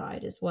balance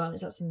side as well.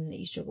 Is that something that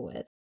you struggle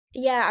with?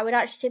 Yeah, I would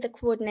actually say the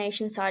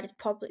coordination side is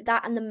probably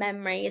that, and the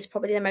memory is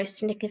probably the most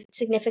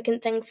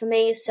significant thing for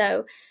me.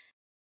 So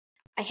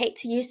I hate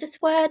to use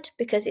this word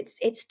because it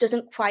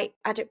doesn't quite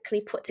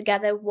adequately put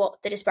together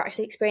what the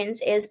dyspraxic experience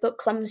is, but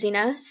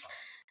clumsiness,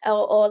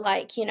 or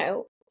like,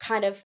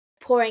 kind of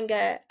pouring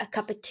a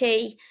cup of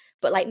tea,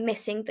 but like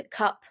missing the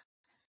cup,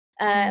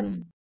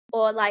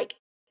 or like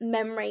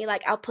memory,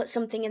 like I'll put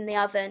something in the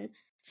oven,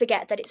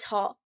 forget that it's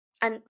hot,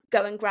 and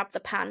go and grab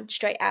the pan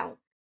straight out.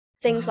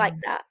 Things like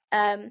that.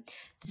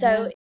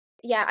 So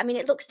yeah, I mean,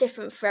 it looks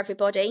different for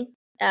everybody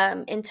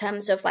in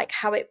terms of like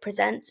how it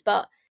presents,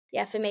 but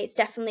yeah, for me, it's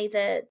definitely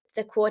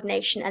the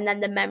coordination, and then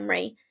the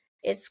memory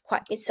is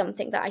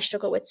something that I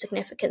struggle with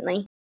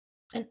significantly.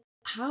 And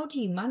how do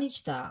you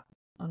manage that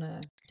on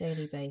a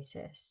daily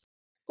basis?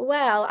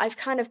 Well, I've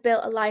kind of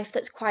built a life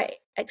that's quite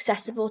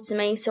accessible to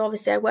me. So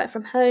obviously I work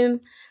from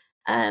home.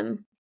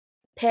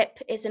 PIP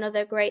is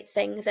another great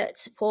thing that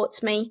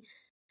supports me.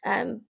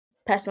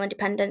 Personal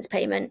independence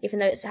payment, even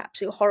though it's an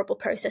absolute horrible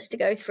process to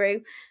go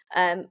through,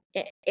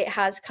 it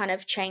has kind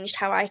of changed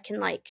how I can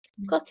like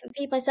cook and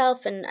feed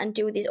myself and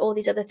do all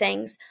these other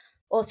things.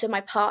 Also,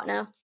 my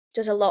partner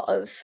does a lot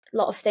of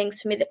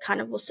things for me that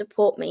kind of will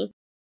support me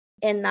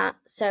in that.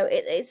 So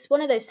it's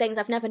one of those things,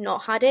 I've never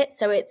not had it,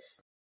 so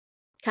it's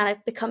kind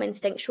of become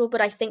instinctual.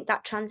 But I think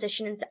that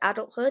transition into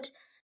adulthood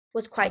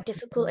was quite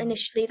difficult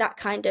initially. That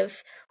kind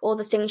of all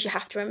the things you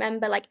have to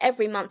remember, like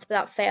every month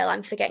without fail,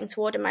 I'm forgetting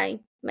to order my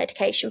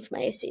medication for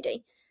my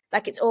OCD.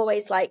 Like it's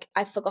always like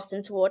I've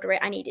forgotten to order it.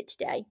 I need it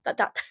today. But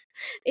that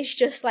it's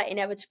just like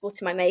inevitable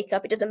to my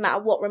makeup. It doesn't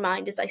matter what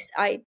reminders I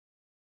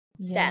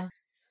set.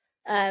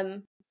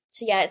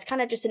 So yeah, it's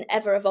kind of just an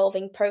ever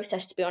evolving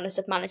process, to be honest,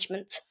 of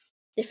management,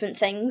 different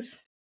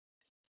things.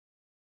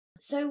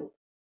 So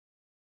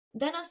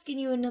then asking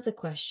you another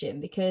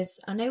question, because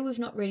I know we've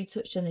not really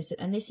touched on this,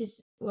 and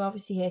we're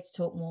obviously here to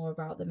talk more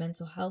about the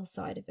mental health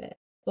side of it,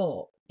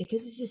 but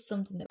because this is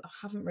something that I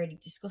haven't really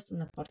discussed on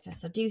the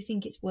podcast, I do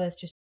think it's worth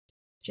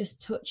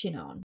just touching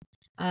on.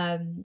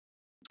 And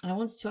I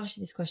wanted to ask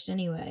you this question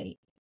anyway,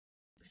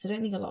 because I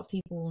don't think a lot of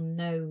people will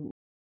know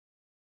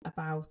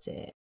about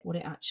it, what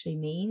it actually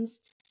means.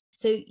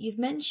 So you've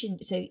mentioned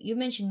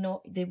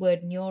the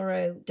word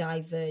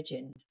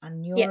neurodivergent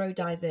and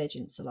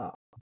neurodivergence a lot.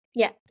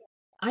 Yeah.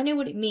 I know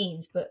what it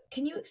means, but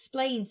can you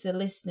explain to the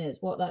listeners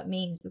what that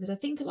means? Because I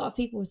think a lot of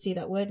people would see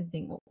that word and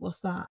think, what's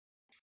that?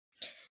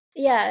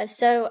 Yeah,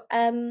 so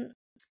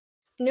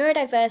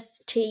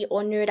neurodiversity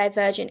or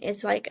neurodivergent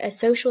is like a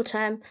social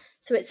term.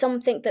 So it's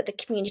something that the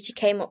community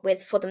came up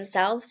with for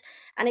themselves.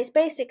 And it's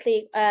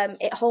basically,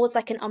 it holds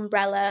like an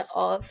umbrella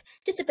of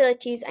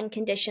disabilities and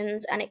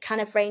conditions, and it kind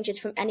of ranges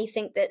from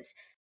anything that's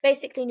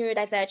basically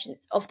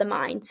neurodivergence of the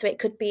mind. So it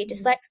could be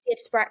dyslexia,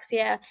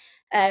 dyspraxia.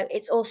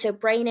 It's also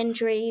brain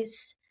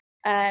injuries,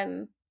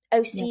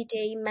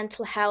 OCD,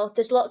 mental health.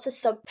 There's lots of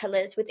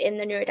sub-pillars within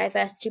the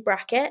neurodiversity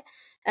bracket.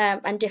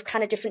 And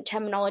kind of different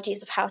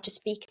terminologies of how to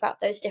speak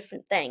about those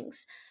different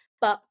things.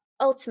 But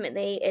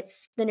ultimately,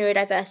 it's the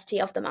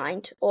neurodiversity of the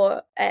mind,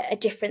 or a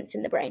difference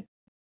in the brain.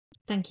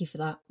 Thank you for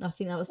that. I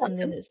think that was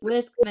something that's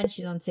worth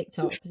mentioning on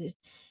TikTok, because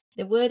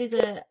the word is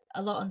a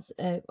lot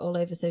on all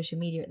over social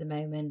media at the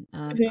moment.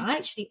 I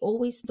actually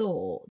always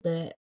thought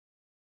that,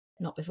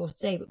 not before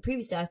today, but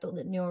previously I thought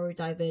that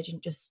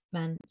neurodivergent just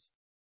meant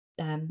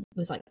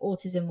was like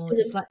autism or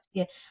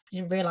dyslexia. I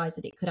didn't realise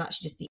that it could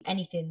actually just be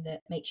anything that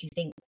makes you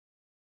think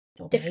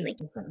or behave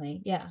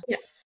differently. Yeah.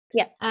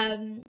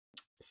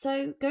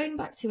 So going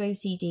back to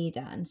OCD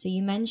then, so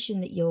you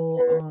mentioned that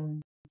you're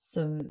on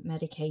some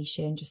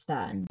medication just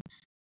then.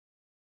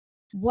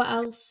 What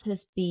else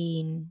has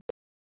been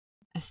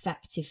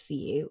effective for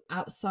you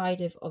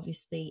outside of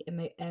obviously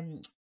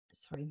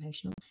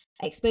emotional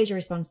exposure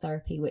response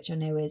therapy, which I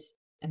know is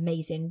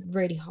amazing,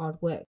 really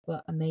hard work,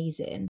 but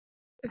amazing.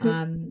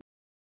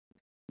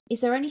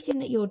 Is there anything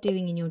that you're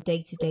doing in your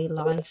day-to-day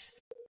life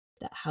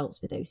that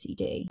helps with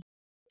OCD?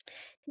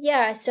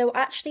 Yeah, so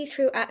actually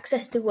through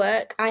Access to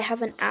Work, I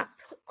have an app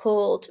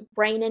called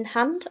Brain in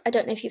Hand. I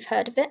don't know if you've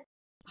heard of it.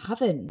 I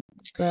haven't,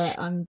 but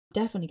I'm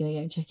definitely going to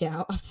go and check it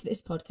out after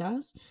this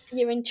podcast.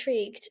 You're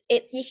intrigued.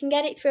 You can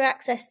get it through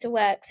Access to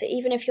Work, so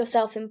even if you're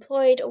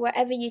self-employed or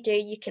whatever you do,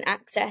 you can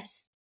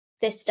access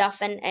this stuff.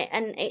 And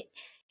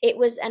it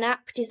was an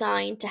app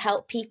designed to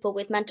help people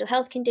with mental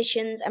health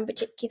conditions, and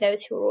particularly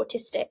those who are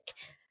autistic,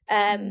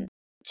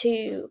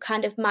 to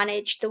kind of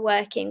manage the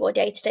working or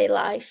day-to-day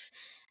life.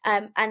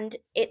 And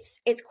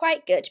it's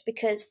quite good,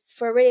 because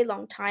for a really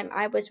long time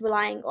I was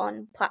relying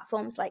on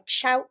platforms like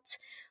Shout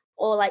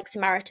or like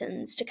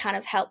Samaritans to kind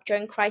of help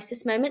during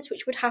crisis moments,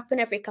 which would happen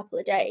every couple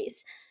of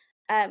days.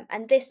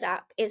 And this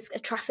app is a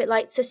traffic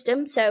light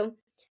system. So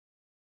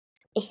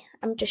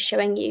I'm just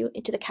showing you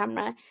into the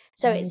camera.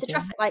 So Amazing. It's a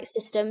traffic light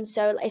system.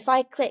 So if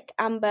I click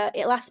amber,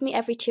 it'll ask me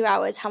every 2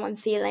 hours how I'm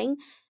feeling,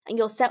 and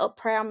you'll set up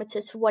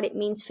parameters for what it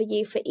means for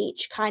you for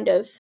each kind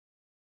of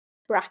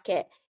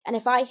bracket. And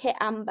if I hit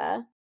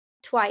amber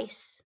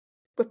twice,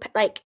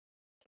 like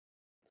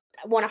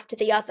one after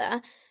the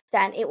other,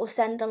 then it will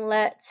send an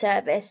alert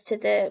service to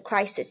the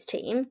crisis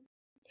team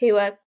who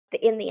are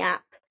in the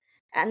app,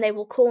 and they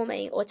will call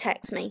me or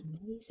text me.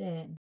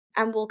 Amazing.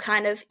 And will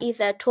kind of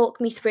either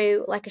talk me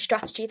through like a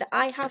strategy that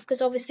I have,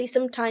 because obviously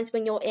sometimes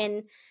when you're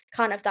in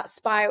kind of that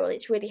spiral,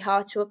 it's really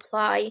hard to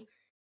apply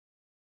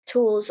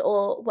tools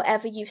or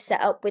whatever you've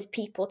set up with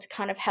people to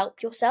kind of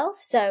help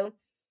yourself. So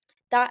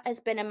that has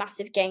been a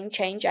massive game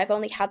changer. I've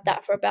only had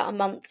that for about a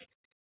month,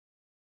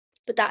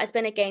 but that has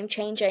been a game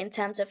changer in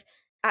terms of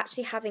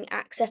actually having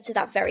access to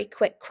that very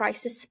quick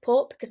crisis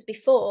support. Because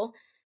before,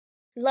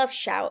 love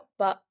Shout,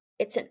 but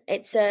it's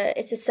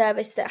a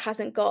service that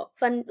hasn't got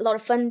a lot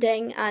of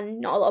funding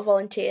and not a lot of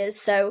volunteers,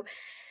 so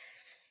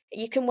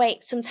you can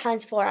wait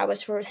sometimes 4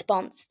 hours for a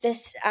response.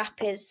 This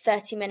app is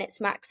 30 minutes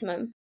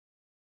maximum.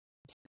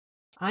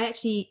 I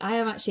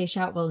am actually a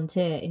Shout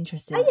volunteer,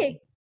 interestingly. Are you?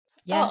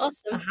 Yes, Oh,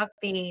 awesome. I have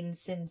been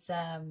since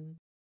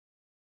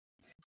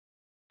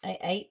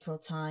April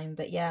time.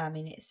 But yeah, I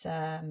mean,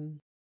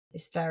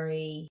 it's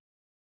very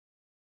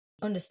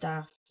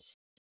understaffed.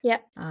 Yeah.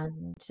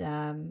 And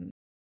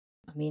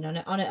I mean, on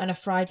a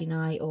Friday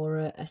night or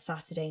a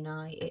Saturday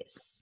night,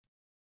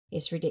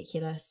 it's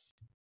ridiculous.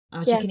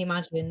 As you Yeah. can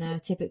imagine, they're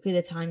typically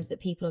the times that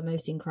people are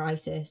most in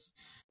crisis,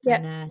 Yeah.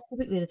 and they're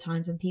typically the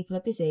times when people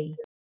are busy.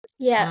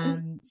 Yeah.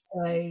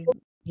 So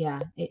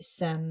yeah, it's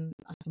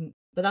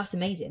but that's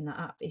amazing. That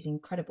app is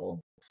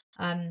incredible.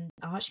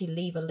 I'll actually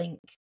leave a link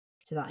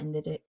to that in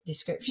the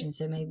description,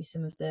 so maybe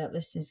some of the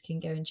listeners can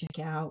go and check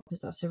it out,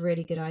 because that's a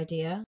really good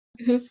idea.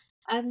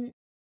 Mhm.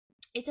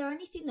 Is there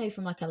anything though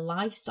from like a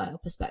lifestyle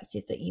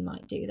perspective that you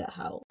might do that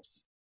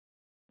helps?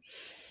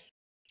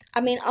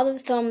 I mean, other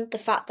than the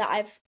fact that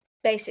I've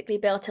basically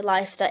built a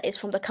life that is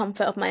from the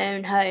comfort of my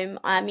own home,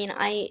 I mean,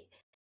 I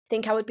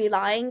think I would be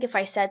lying if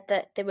I said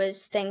that there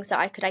was things that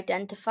I could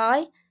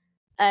identify,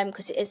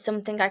 because it is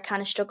something I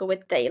kind of struggle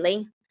with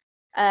daily.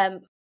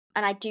 And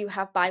I do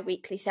have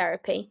bi-weekly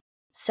therapy.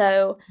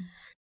 So,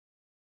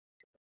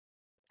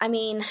 I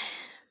mean,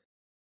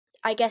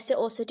 I guess it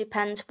also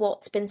depends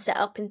what's been set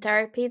up in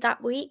therapy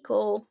that week,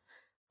 or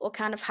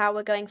kind of how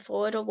we're going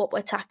forward, or what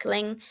we're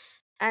tackling.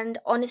 And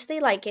honestly,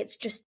 like, it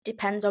just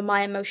depends on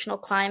my emotional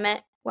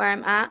climate where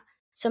I'm at.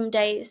 Some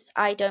days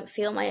I don't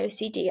feel my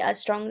OCD as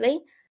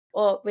strongly,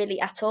 or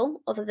really at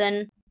all, other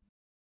than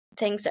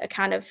things that are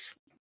kind of,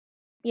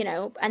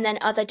 and then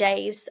other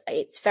days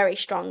it's very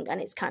strong,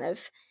 and it's kind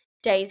of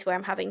days where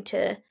I'm having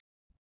to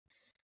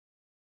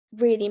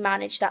really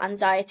manage that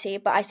anxiety.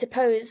 But I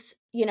suppose,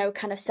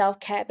 kind of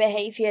self-care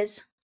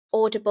behaviors,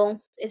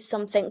 Audible is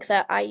something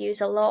that I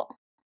use a lot.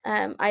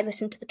 I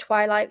listen to the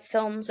Twilight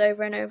films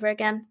over and over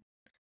again.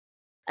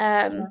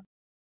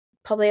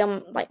 Probably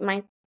on like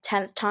my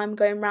 10th time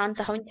going around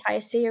the whole entire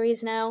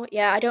series now.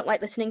 Yeah, I don't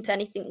like listening to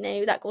anything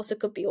new. That also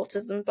could be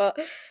autism, but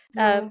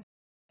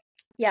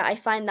yeah, I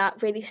find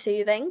that really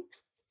soothing.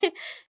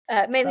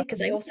 Mainly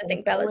because I also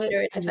think That Bella's works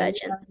for you.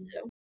 neurodivergent.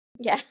 So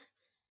yeah.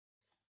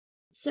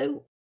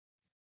 So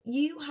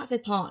you have a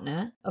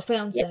partner, a Yeah.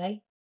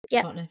 fiance,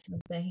 Yeah. partner,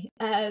 fiance.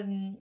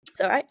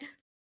 It's all right.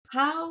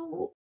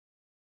 How?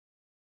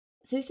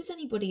 So if there's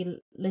anybody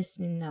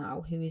listening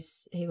now who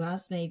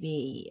has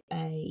maybe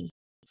a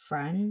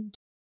friend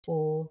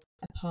or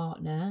a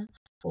partner,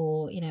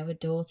 or a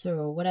daughter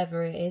or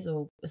whatever it is,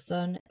 or a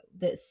son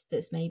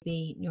that's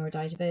maybe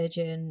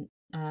neurodivergent,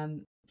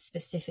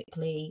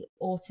 specifically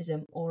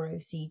autism or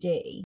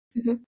OCD,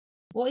 Mhm.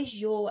 what is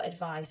your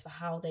advice for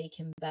how they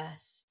can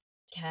best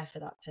care for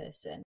that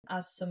person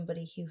as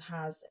somebody who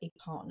has a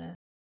partner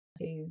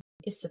who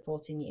is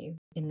supporting you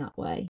in that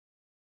way?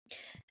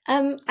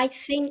 I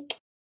think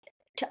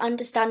to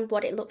understand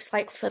what it looks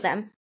like for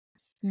them.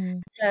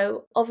 Mm.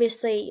 So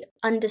obviously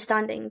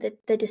understanding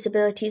the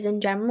disabilities in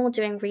general,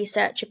 doing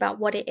research about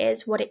what it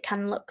is, what it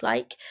can look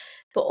like,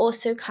 but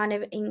also kind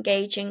of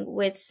engaging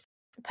with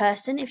the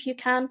person if you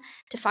can,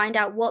 to find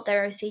out what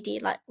their OCD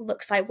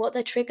looks like, what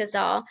their triggers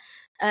are,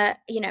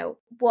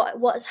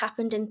 what has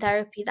happened in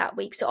therapy that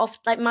week. So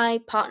like my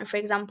partner, for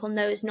example,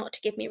 knows not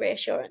to give me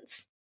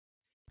reassurance,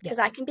 Yeah. because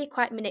I can be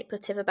quite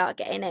manipulative about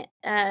getting it.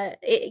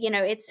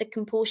 It's a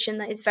compulsion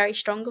that is very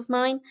strong of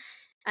mine.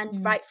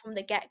 And right from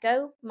the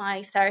get-go,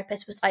 my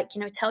therapist was like,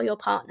 tell your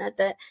partner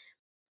that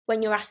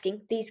when you're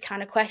asking these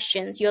kind of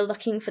questions, you're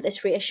looking for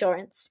this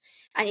reassurance.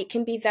 And it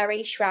can be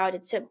very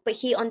shrouded. But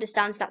he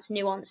understands that's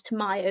nuanced to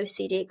my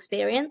OCD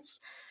experience.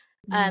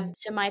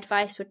 So my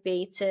advice would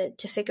be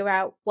to figure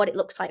out what it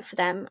looks like for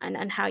them,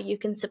 and how you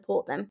can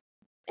support them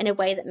in a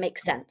way that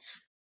makes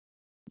sense.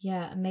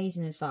 Yeah,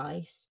 amazing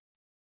advice.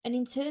 And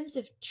in terms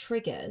of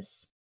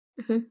triggers,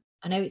 Mhm.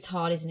 I know it's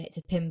hard, isn't it,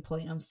 to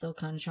pinpoint. I'm still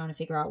kind of trying to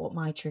figure out what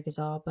my triggers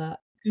are,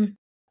 but Mm.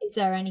 is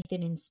there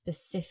anything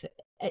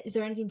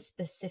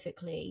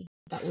specifically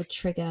that would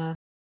trigger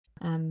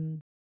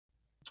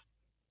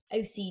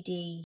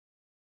OCD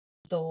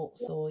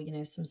thoughts, or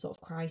some sort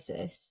of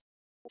crisis?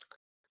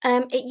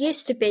 It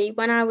used to be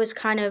when I was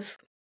kind of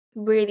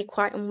really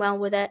quite unwell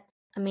with it.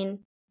 I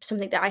mean,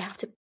 something that I have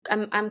to.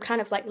 I'm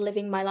kind of like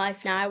living my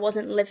life now. I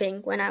wasn't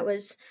living when I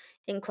was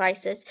in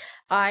crisis.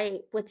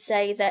 I would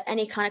say that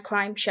any kind of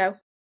crime show,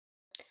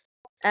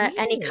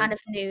 any kind Really? of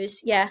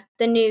news, yeah,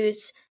 the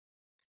news,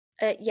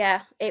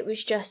 yeah, it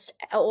was just,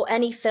 or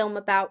any film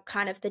about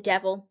kind of the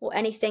devil, or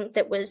anything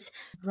that was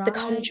The Right.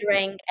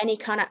 Conjuring, any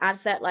kind of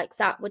advert like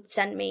that would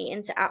send me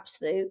into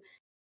absolute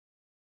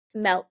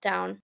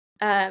meltdown.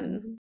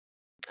 Um,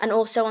 and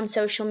also on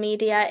social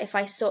media, if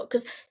I saw,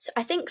 because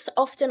I think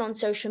often on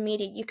social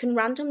media you can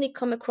randomly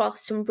come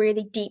across some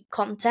really deep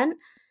content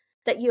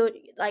that you're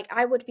like,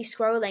 I would be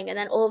scrolling and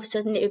then all of a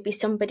sudden it would be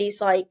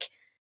somebody's like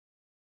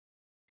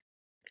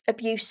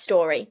abuse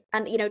story.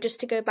 And just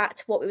to go back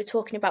to what we were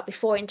talking about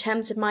before in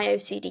terms of my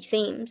OCD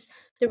themes,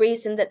 the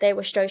reason that they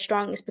were so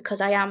strong is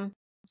because I am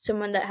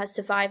someone that has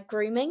survived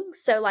grooming.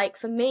 So like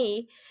for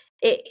me,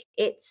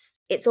 it's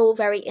all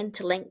very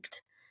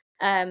interlinked.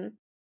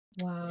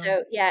 Wow.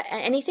 So yeah,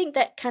 anything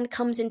that kind of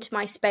comes into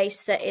my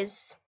space that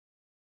is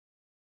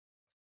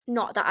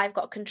not that I've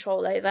got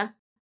control over,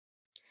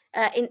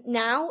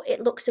 Now it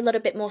looks a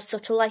little bit more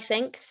subtle, I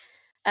think.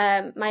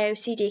 My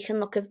OCD can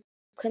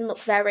look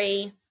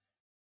very.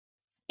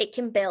 It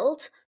can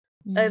build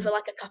over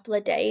like a couple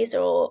of days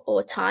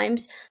or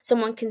times.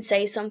 Someone can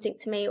say something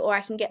to me, or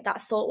I can get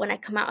that thought when I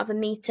come out of a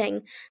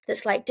meeting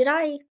that's like, did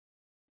I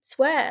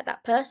swear at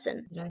that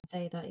person? Did I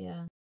say that?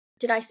 Yeah.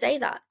 Did I say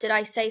that? Did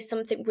I say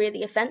something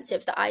really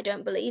offensive that I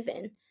don't believe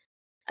in?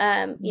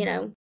 You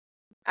know,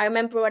 I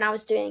remember when I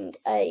was doing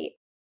a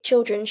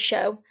children's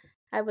show,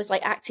 I was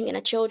like acting in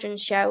a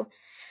children's show,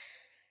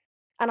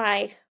 and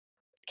I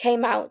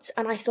came out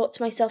and I thought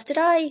to myself, did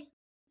I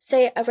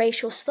say a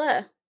racial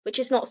slur? Which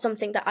is not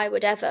something that I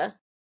would ever,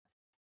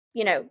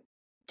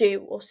 do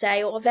or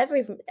say or have ever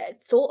even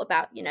thought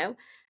about,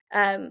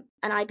 And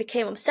I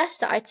became obsessed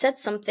that I'd said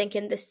something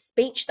in this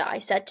speech that I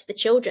said to the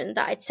children,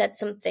 that I'd said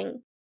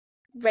something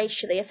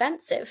racially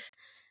offensive.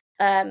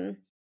 So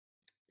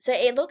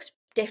it looks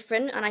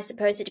different, and I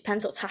suppose it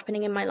depends what's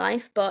happening in my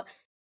life, but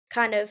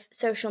kind of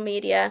social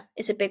media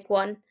is a big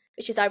one,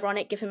 which is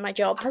ironic given my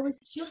job. I was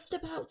just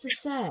about to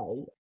say,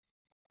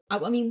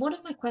 I mean, one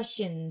of my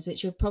questions,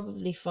 which would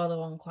probably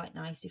follow on quite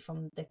nicely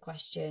from the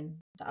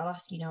question that I'll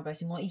ask you now,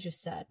 based on what you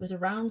just said, was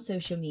around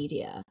social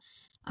media.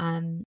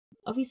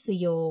 Obviously,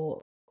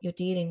 you're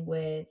dealing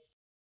with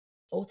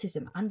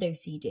autism and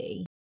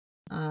OCD,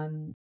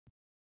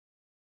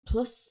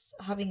 plus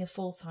having a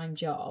full-time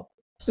job,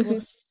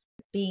 plus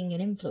being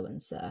an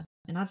influencer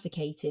and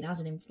advocating as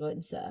an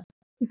influencer,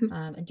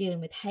 and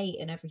dealing with hate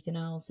and everything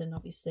else, and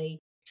obviously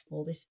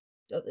all this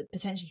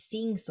potentially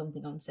seeing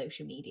something on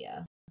social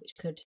media which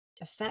could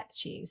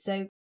affect you.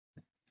 So,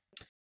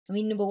 I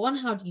mean, number one,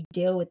 how do you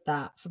deal with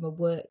that from a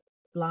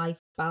work-life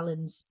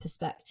balance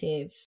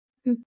perspective,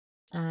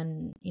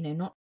 and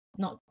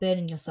not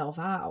burning yourself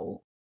out?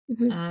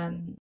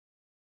 And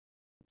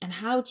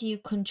how do you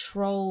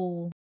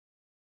control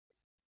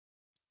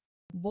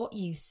what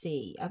you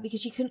see,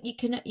 because you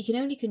can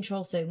only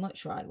control so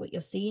much, right, what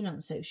you're seeing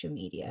on social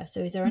media. So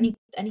is there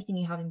anything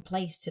you have in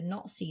place to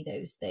not see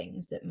those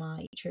things that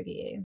might trigger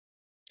you?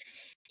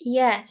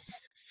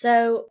 Yes.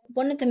 So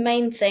one of the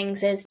main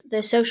things is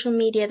the social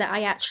media that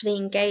I actually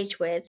engage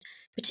with,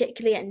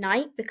 particularly at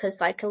night,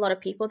 because like a lot of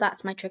people,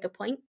 that's my trigger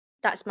point.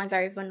 That's my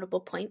very vulnerable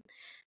point,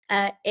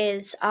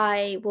 is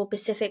I will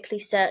specifically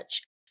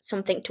search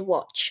something to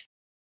watch.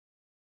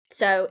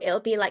 So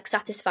it'll be like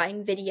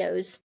satisfying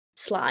videos,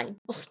 slime,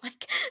 or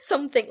like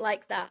something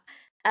like that.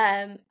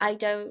 I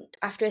don't,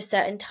 after a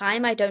certain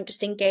time, I don't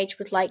just engage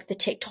with like the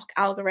TikTok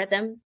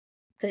algorithm,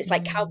 because it's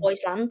like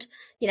Cowboys Land.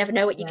 You never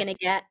know what you're going to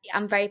get.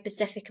 I'm very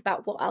specific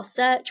about what I'll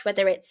search,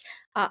 whether it's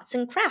arts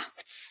and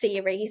crafts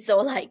series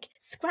or like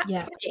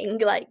scrapbooking.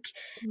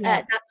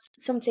 That's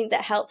something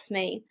that helps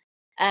me.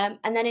 And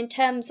then in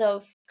terms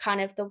of kind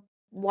of the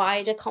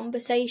wider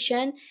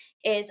conversation,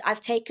 is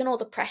I've taken all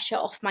the pressure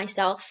off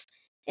myself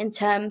in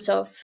terms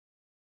of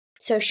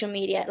social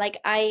media. Like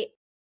I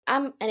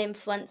am an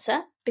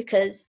influencer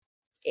because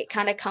it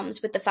kind of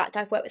comes with the fact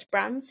I've worked with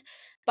brands,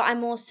 but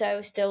I'm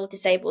also still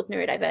disabled,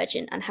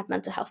 neurodivergent, and have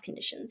mental health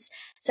conditions.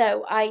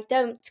 So I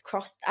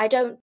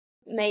don't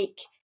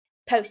make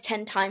post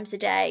 10 times a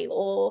day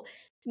or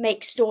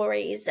make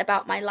stories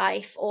about my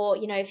life, or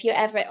if you're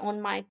ever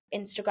on my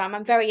Instagram,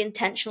 I'm very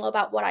intentional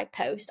about what I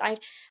post. I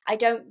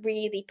don't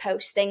really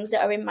post things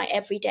that are in my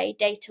everyday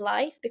day-to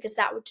life, because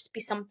that would just be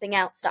something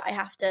else that I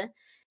have to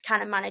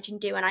kind of manage and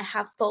do, and I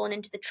have fallen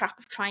into the trap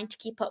of trying to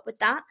keep up with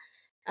that,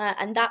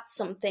 and that's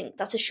a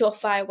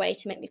surefire way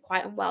to make me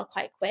quite unwell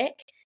quite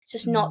quick. It's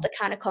just not the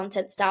kind of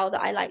content style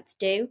that I like to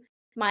do.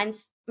 My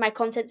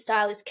content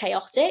style is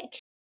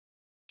chaotic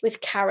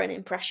with Karen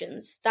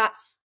impressions.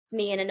 That's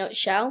me in a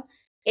nutshell.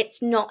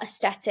 It's not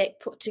aesthetic,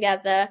 put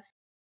together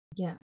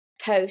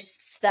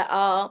posts that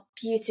are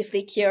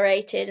beautifully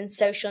curated and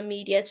social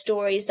media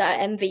stories that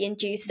are envy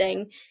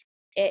inducing.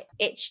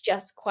 It's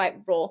just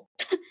quite raw,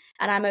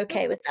 and I'm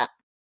okay with that.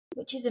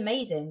 Which is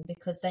amazing,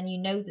 because then you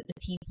know that the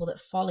people that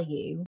follow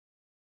you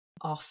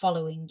are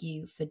following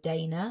you for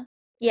Dana,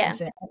 and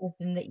for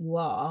everything that you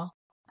are,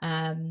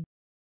 and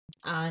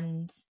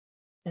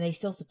they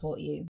still support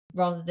you,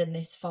 rather than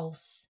this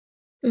false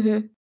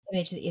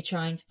image that you're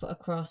trying to put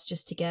across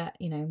just to get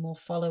more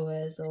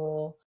followers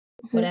or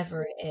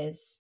whatever it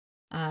is.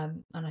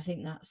 And I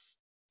think that's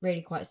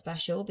really quite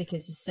special,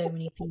 because there's so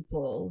many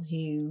people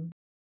who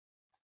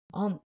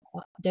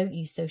don't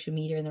use social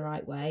media in the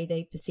right way.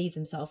 They perceive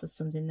themselves as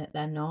something that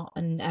they're not,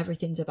 and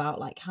everything's about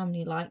like, how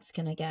many likes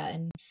can I get?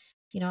 And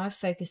I've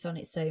focused on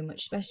it so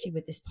much, especially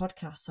with this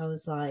podcast. I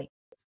was like,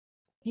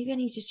 maybe I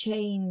need to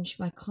change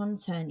my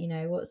content,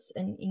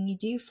 and you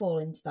do fall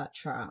into that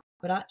trap,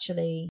 but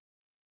actually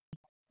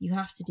you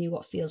have to do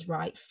what feels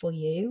right for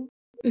you.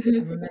 And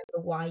remember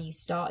why you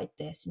started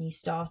this, and you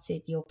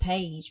started your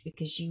page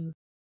because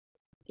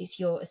it's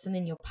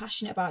something you're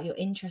passionate about, you're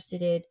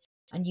interested in,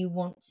 and you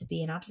want to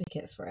be an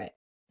advocate for it.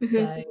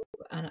 So,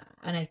 and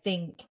I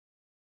think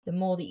the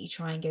more that you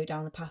try and go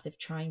down the path of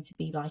trying to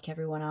be like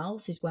everyone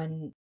else is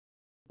when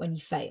you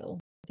fail,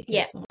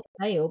 because when you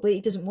fail, but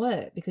it doesn't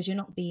work because you're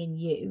not being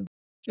you.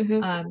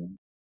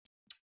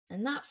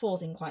 And that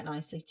falls in quite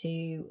nicely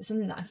to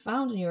something that I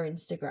found on your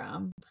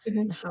Instagram,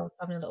 and how I was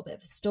having a little bit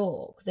of a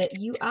stalk, that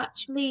you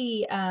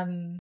actually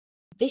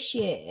this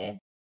year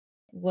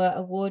were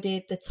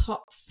awarded the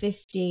top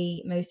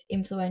 50 most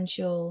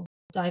influential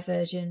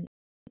divergent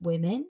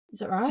women. Is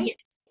that right?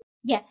 Yes.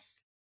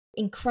 Yes.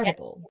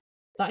 Incredible.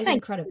 That is Thank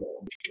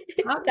incredible.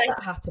 How did that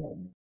Thanks.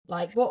 happen?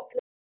 Like, what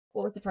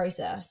was the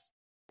process?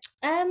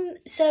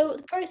 So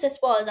the process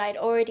was I'd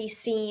already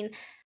seen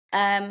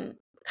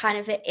kind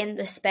of it in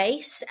the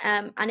space.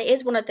 And it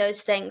is one of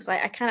those things,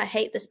 like I kind of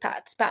hate this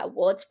part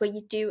awards where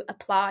you do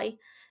apply.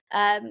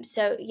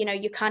 So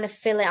you kind of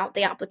fill out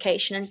the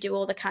application and do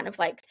all the kind of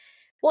like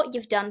what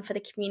you've done for the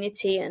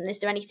community, and is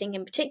there anything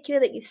in particular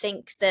that you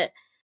think that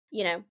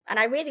and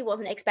I really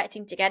wasn't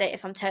expecting to get it,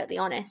 if I'm totally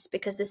honest,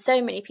 because there's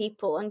so many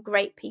people and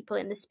great people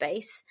in the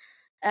space.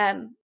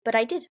 But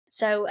I did.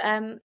 So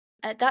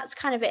that's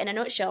kind of it in a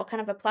nutshell.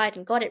 Kind of applied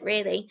and got it,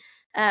 really.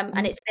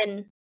 And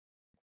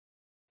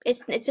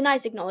it's a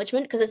nice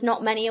acknowledgement, because there's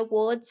not many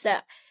awards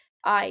that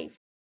I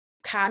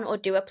can or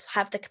do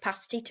have the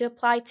capacity to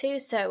apply to.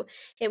 So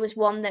it was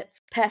one that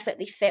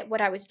perfectly fit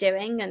what I was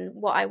doing and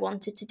what I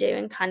wanted to do,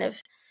 and kind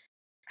of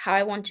how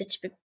I wanted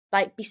to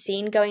be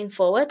seen going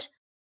forward.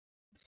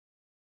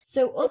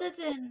 So other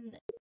than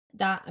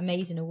that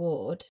amazing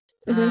award,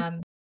 Mm-hmm.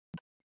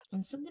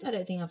 and something I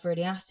don't think I've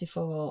really asked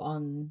before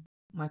on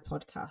my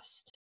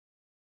podcast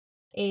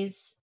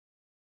is,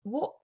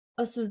 what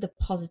are some of the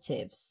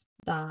positives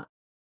that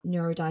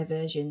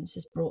neurodivergence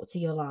has brought to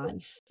your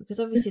life? Because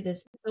obviously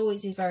it's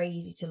always very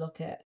easy to look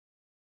at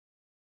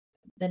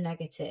the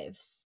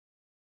negatives,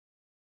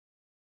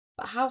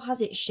 but how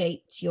has it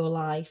shaped your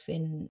life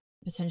in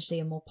potentially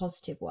a more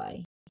positive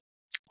way,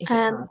 if it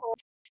has?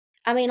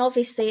 I mean,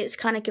 obviously, it's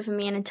kind of given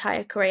me an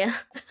entire career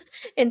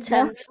in Yeah.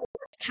 terms of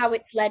how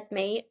it's led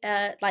me,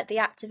 like the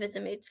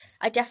activism.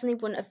 I definitely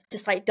wouldn't have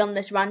just done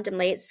this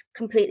randomly. It's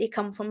completely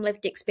come from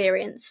lived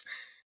experience.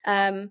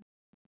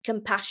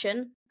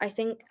 Compassion.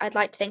 I'd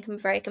like to think I'm a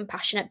very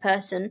compassionate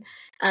person,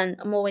 and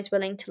I'm always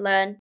willing to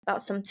learn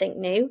about something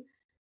new.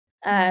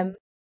 And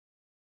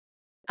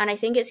I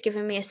think it's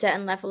given me a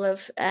certain level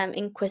of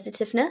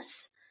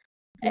inquisitiveness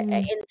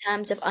in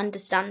terms of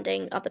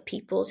understanding other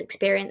people's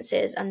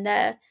experiences and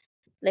their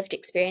lived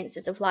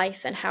experiences of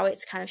life, and how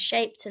it's kind of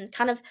shaped, and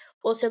kind of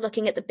also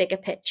looking at the bigger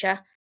picture,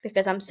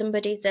 because I'm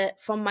somebody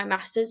that from my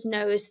masters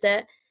knows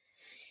that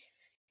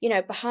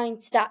behind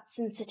stats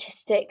and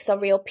statistics are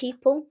real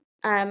people.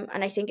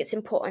 And I think it's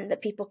important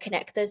that people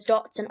connect those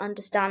dots and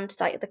understand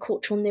the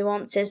cultural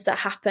nuances that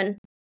happen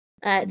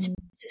to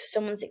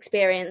someone's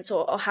experience,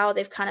 or how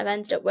they've kind of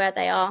ended up where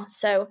they are.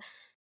 So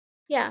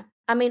yeah,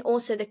 I mean,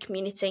 also the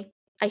community,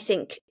 I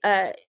think,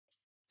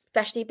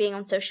 especially being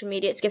on social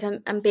media,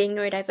 and being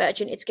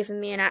neurodivergent, it's given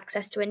me an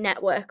access to a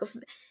network of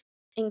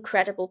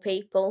incredible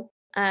people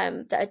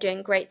that are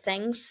doing great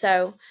things.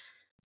 So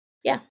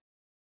yeah.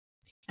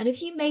 And have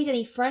you made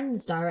any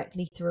friends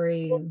directly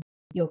through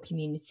your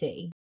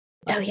community?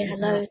 Oh Like that yeah, you've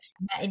loads.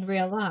 met in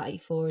real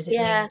life, or is it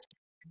Yeah. mainly?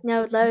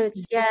 No,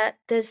 loads. Yeah,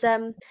 there's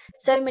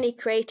so many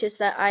creators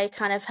that I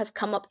kind of have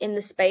come up in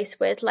the space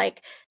with.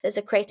 Like, there's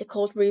a creator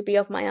called Ruby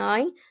of My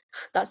Eye.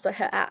 That's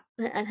her app,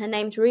 and her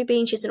name's Ruby,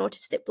 and she's an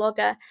autistic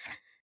blogger.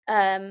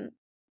 Um,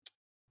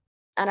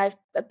 and I've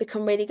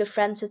become really good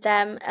friends with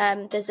them.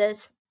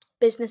 There's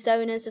business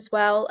owners as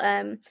well.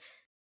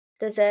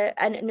 There's a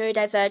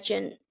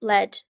neurodivergent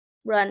led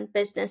run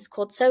business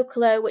called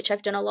Socolo, which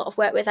I've done a lot of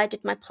work with. I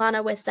did my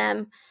planner with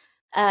them,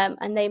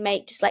 and they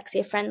make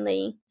dyslexia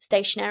friendly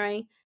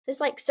stationery.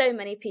 There's so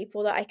many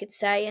people that I could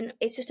say, and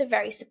it's just a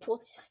very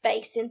supportive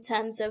space in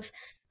terms of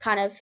kind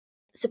of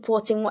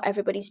supporting what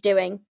everybody's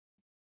doing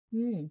So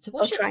or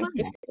what's your trying to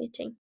do planner? for the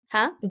community.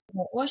 Huh?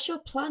 What's your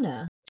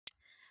planner?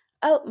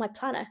 Oh, my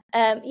planner.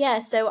 Yeah,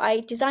 so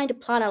I designed a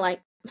planner I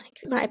think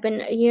it might have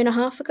been a year and a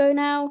half ago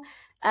now,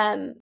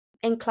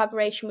 in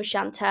collaboration with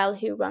Chantel,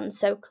 who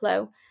runs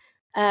Socolo.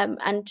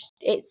 And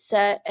it's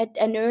a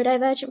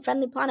neurodivergent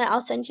friendly planner.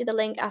 I'll send you the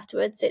link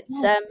afterwards.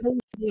 It's Yeah, please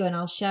do, and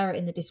I'll share it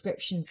in the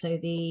description so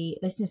the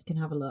listeners can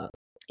have a look.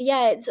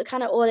 yeah, it's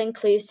kind of all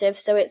inclusive.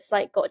 So it's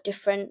got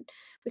different.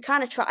 We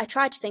kind of I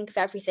tried to think of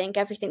everything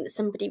that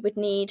somebody would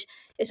need.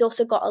 It's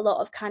also got a lot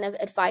of kind of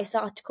advice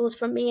articles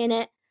from me in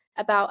it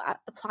about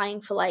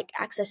applying for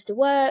access to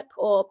work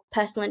or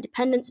personal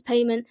independence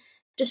payment.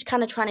 Just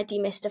kind of trying to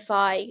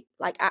demystify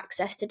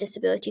access to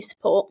disability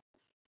support.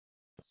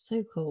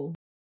 So cool.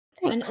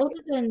 And Thanks.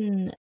 other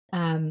than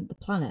the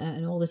planner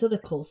and all this other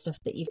cool stuff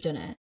that you've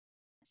done,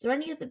 is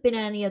there been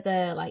any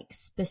other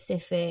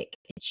specific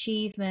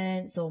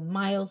achievements or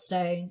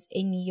milestones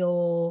in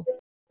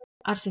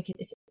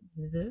advocacy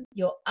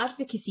your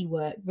advocacy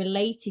work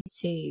related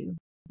to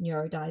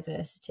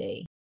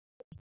neurodiversity?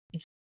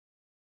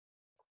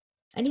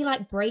 Any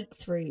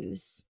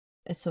breakthroughs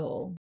at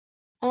all?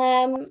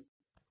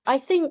 I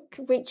think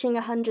reaching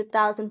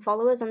 100,000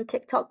 followers on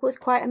TikTok was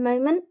quite a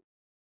moment.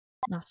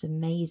 That's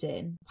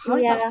amazing. How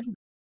did that Yeah, feel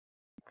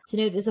to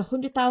know there's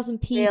 100,000 real.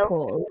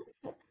 people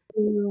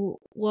who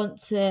want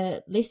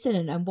to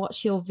listen and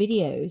watch your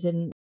videos,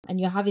 and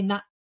you're having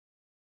that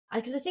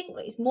because I think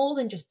it's more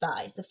than just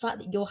that. It's the fact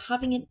that you're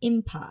having an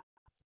impact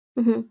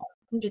Mm-hmm. on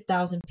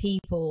 100,000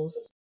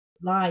 people's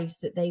lives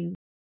that they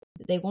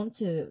want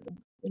to,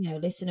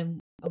 listen and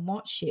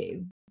watch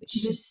you, which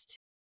is just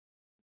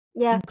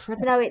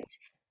incredible. No,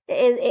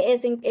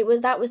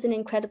 that was an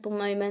incredible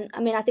moment.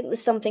 I mean, I think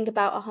there's something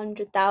about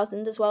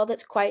 100,000 as well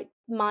that's quite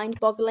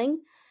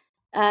mind-boggling,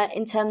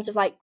 in terms of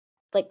like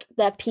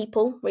they're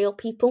people, real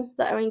people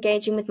that are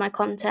engaging with my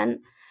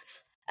content.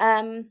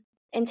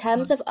 In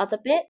terms of other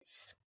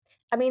bits,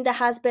 I mean, there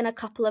has been a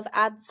couple of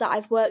ads that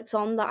I've worked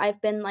on that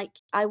I've been like,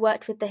 I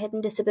worked with the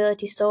Hidden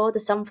Disability Store, the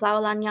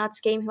Sunflower Lanyard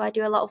Scheme, who I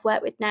do a lot of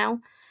work with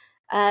now.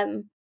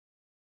 And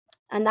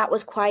that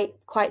was quite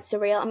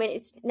surreal. I mean,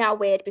 it's now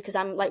weird because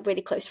I'm like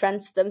really close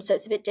friends to them, so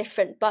it's a bit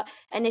different. But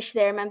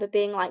initially, I remember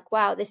being like,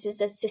 "Wow, this is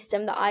a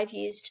system that I've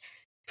used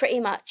pretty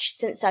much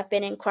since I've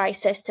been in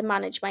crisis to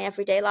manage my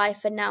everyday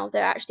life, and now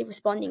they're actually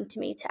responding to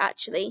me to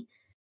actually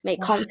make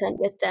content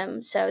with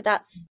them." So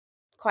that's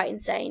quite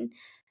insane.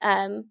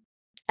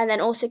 And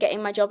then also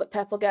getting my job at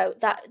Purple Goat,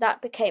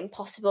 that became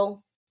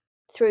possible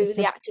through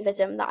the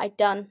activism that I'd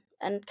done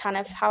and kind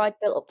of how I'd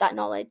built up that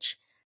knowledge.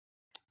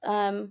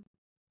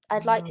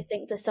 I'd like to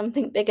think there's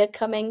something bigger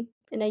coming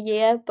in a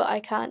year, but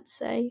I can't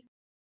say.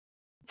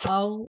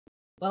 Oh,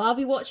 well, I'll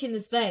be watching the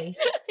space.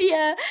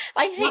 Yeah,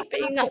 I hate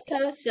being that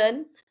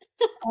person.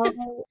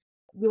 Oh,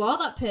 you are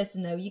that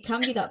person, though. You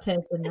can be that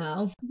person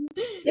now.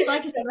 It's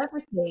like a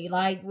celebrity.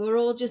 Like, we're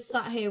all just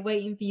sat here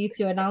waiting for you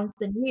to announce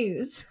the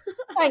news.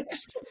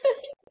 Thanks.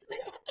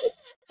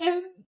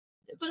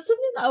 But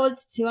something that I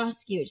wanted to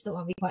ask you, which I thought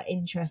might be quite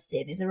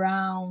interesting, is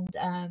around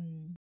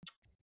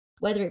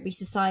whether it be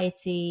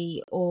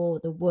society or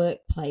the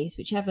workplace,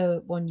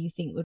 whichever one you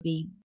think would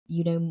be,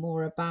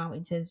 more about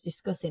in terms of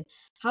discussing.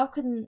 How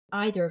can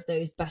either of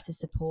those better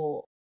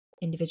support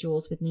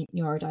individuals with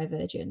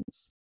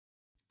neurodivergence?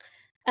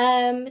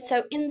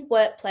 So in the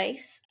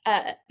workplace,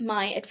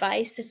 my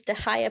advice is to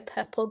hire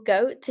Purple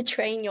Goat to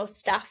train your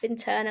staff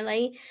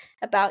internally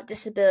about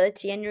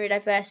disability and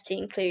neurodiversity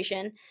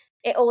inclusion.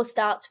 It all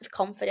starts with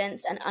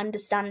confidence and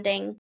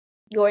understanding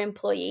your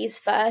employees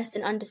first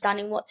and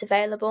understanding what's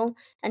available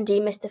and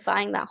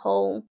demystifying that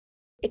whole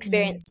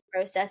experience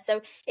process.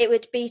 So it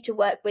would be to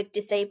work with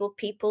disabled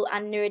people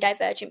and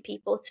neurodivergent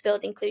people to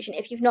build inclusion.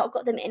 If you've not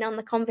got them in on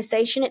the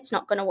conversation, it's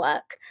not going to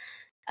work.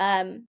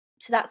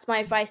 So that's my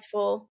advice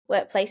for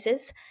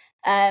workplaces.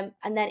 And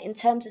then in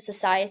terms of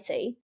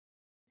society,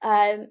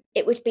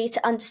 it would be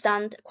to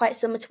understand, quite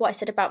similar to what I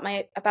said about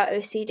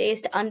OCD,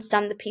 is to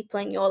understand the people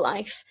in your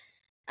life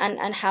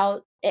and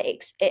how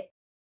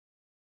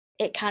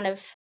it kind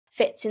of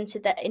fits into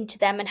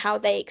them and how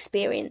they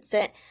experience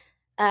it,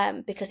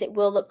 because it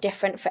will look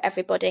different for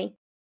everybody.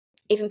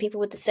 Even people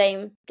with the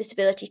same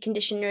disability,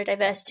 condition,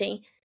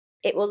 neurodiversity,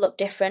 it will look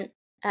different.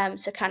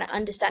 So kind of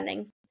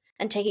understanding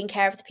and taking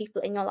care of the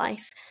people in your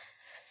life.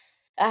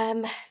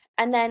 And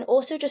then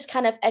also just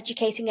kind of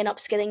educating and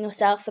upskilling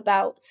yourself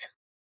about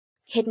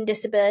hidden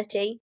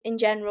disability in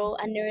general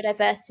and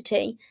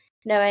neurodiversity,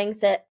 knowing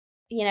that,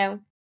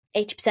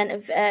 80%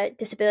 of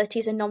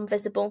disabilities are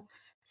non-visible.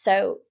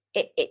 So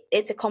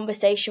it's a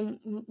conversation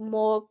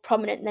more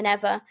prominent than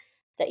ever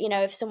that,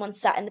 if someone's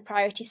sat in the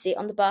priority seat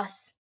on the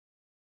bus,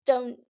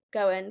 don't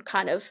go and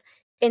kind of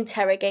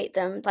interrogate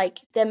them. Like,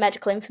 their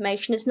medical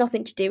information has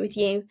nothing to do with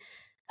you.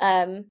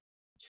 Mind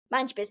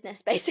your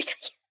business,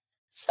 basically.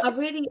 I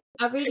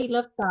really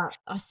loved that.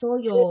 I saw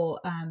your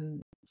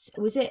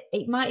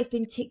it might have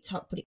been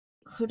TikTok, but it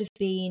could have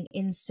been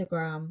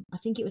Instagram. I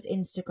think it was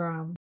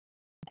Instagram.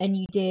 And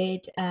you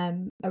did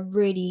a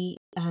really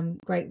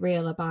great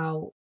reel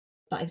about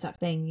that exact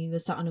thing. You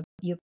sat on, I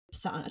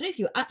don't know if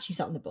you were actually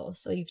sat on the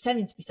bus or you're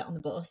pretending to be sat on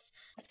the bus.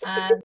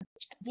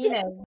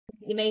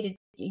 You made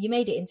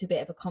it into a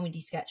bit of a comedy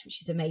sketch, which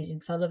is amazing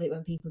because I love it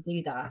when people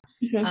do that.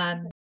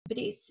 Mm-hmm. But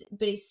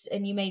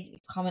and you made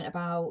a comment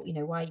about,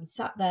 why you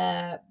sat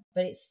there,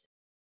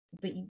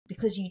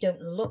 because you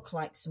don't look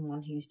like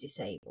someone who's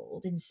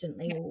disabled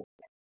instantly,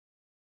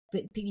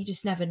 but you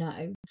just never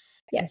know.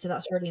 Yeah. And so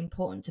that's really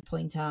important to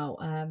point out.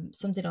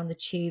 Something on the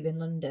tube in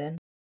London,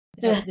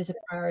 there's a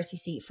priority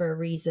seat for a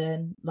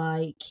reason,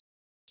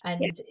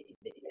 and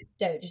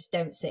don't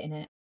sit in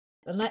it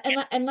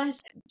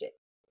unless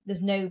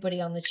there's nobody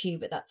on the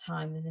tube at that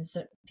time, then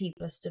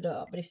people are stood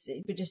up. But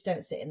just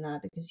don't sit in there,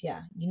 because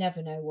you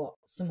never know what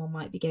someone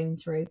might be going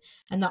through,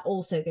 and that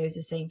also goes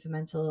the same for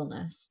mental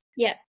illness.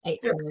 You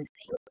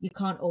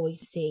can't always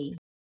see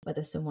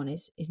whether someone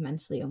is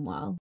mentally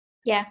unwell.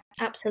 Yeah,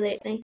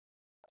 absolutely.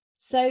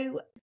 So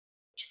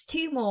just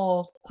two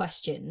more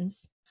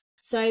questions.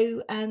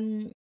 So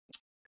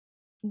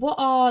what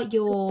are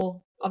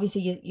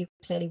obviously you're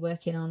clearly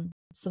working on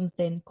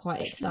something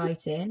quite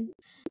exciting,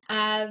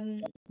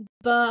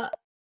 but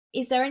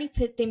is there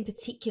anything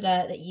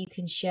particular that you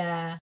can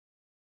share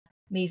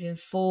moving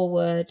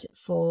forward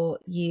for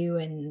you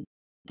and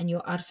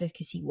your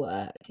advocacy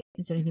work?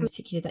 Is there anything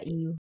particular that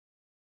you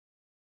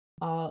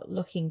are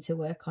looking to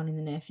work on in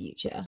the near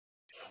future?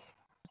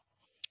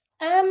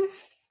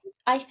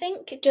 I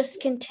think just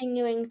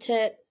continuing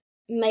to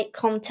make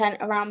content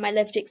around my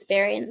lived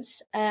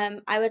experience.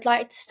 I would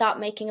like to start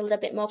making a little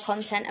bit more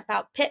content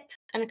about PIP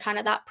and kind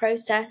of that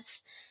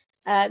process,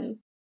 and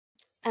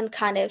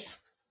kind of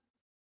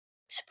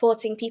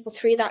supporting people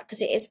through that,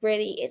 because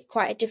it's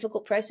quite a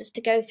difficult process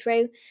to go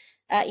through.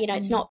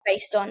 It's not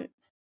based on,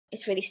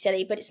 it's really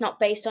silly, but it's not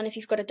based on if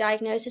you've got a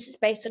diagnosis, it's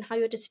based on how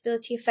your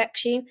disability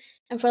affects you.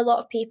 And for a lot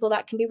of people,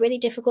 that can be really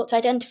difficult to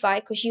identify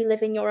because you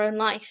live in your own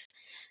life.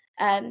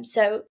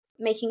 So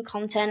making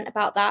content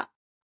about that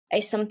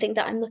is something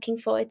that I'm looking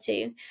forward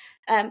to.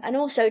 And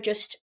also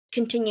just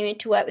continuing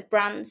to work with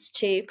brands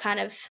to kind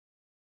of,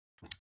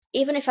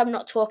 even if I'm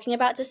not talking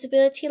about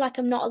disability, like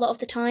I'm not a lot of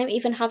the time,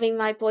 even having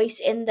my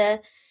voice in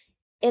the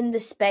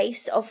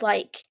space of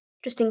like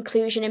just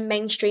inclusion in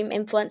mainstream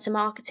influencer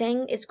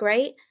marketing is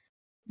great.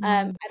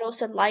 I'd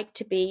also I'd like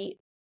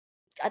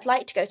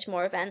to go to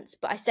more events,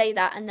 but I say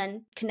that and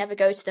then can never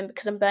go to them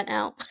because I'm burnt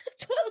out.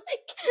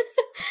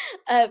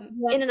 But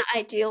in an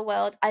ideal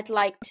world, I'd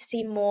like to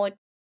see more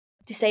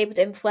disabled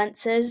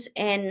influencers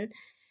in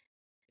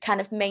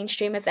kind of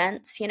mainstream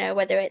events,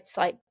 whether it's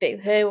like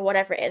Boohoo or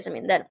whatever it is. I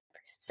mean, they're not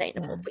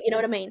sustainable, but you know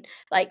what I mean?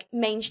 Like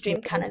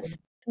mainstream kind of,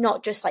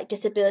 not just like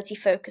disability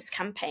focused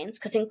campaigns,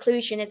 because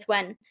inclusion is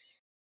when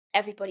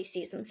everybody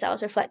sees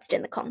themselves reflected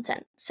in the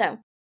content. So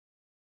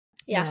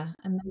yeah.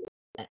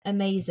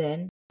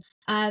 Amazing.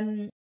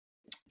 Well,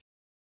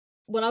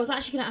 I was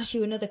actually going to ask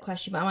you another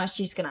question, but I'm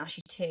actually just going to ask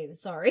you two.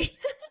 Sorry.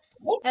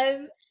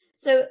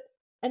 So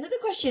another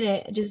question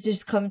it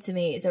just come to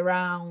me is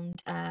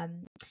around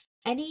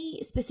any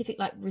specific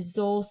like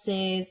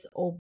resources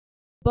or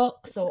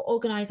books or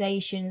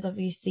organizations.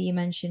 Obviously, you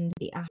mentioned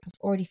the app. I've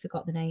already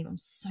forgot the name. I'm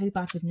so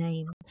bad with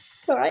names.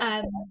 All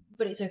right.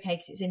 But it's okay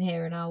because it's in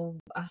here, and I'll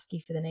ask you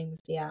for the name of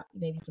the app.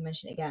 Maybe you can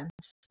mention it again.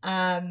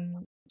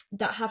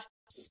 That have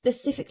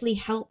specifically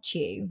helped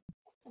you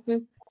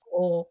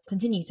or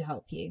continue to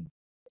help you.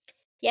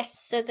 Yes,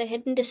 so the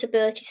Hidden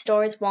Disability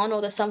Store is one,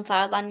 or the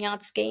Sunflower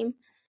Lanyard Scheme.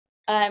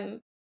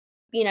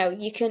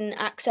 You can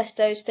access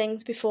those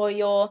things before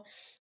you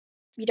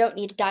don't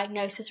need a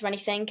diagnosis or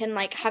anything. And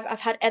like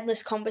I've had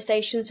endless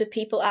conversations with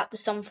people at the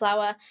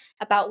Sunflower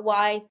about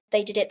why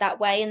they did it that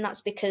way, and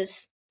that's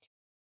because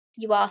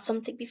you are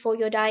something before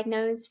you're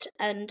diagnosed,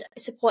 and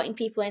supporting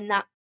people in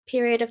that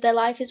period of their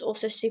life is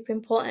also super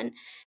important.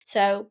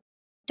 So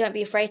don't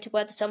be afraid to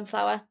wear the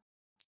Sunflower.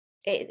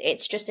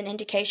 It's just an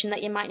indication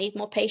that you might need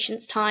more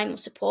patience, time, or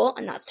support,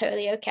 and that's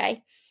totally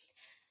okay.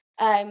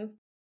 The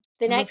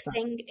next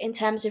thing in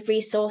terms of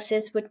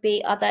resources would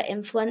be other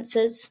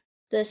influencers.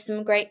 There's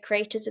some great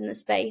creators in the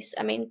space.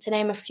 I mean, to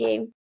name a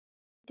few: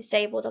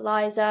 Disabled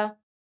Eliza,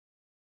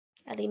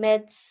 Ellie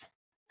Mids,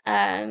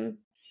 Ella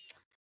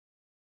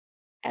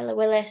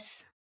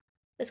Willis.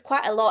 There's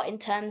quite a lot in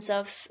terms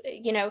of,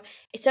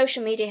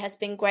 social media has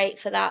been great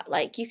for that.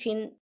 Like you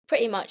can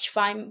pretty much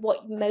find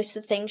what most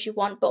of the things you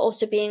want, but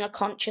also being a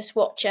conscious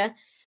watcher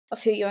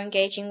of who you're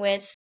engaging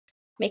with,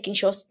 making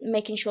sure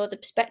the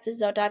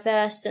perspectives are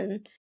diverse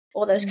and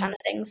all those kind of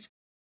things.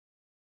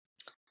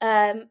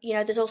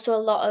 There's also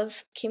a lot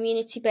of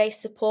community-based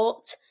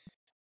support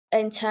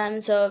in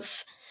terms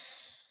of,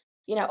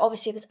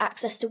 obviously there's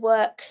access to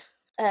work,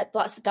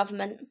 that's the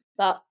government,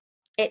 but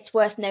it's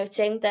worth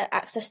noting that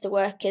access to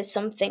work is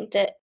something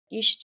that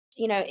you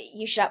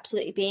should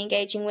absolutely be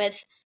engaging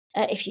with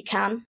if you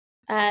can.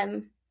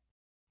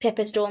 PIP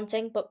is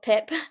daunting, but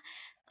PIP.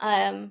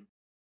 And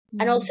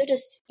also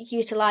just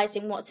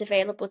utilising what's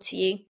available to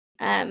you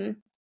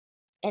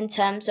in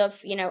terms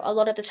of, a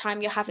lot of the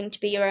time you're having to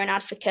be your own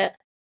advocate,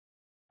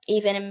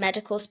 even in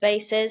medical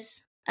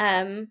spaces,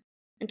 and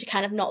to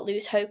kind of not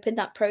lose hope in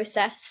that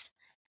process.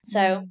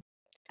 So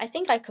I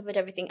think I covered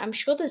everything. I'm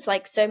sure there's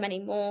like so many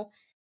more.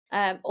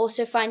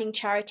 Also finding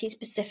charities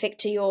specific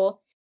to your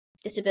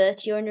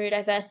disability or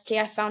neurodiversity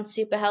I found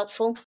super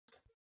helpful.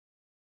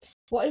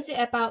 What is it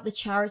about the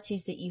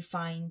charities that you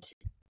find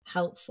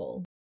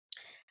helpful?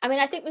 I mean,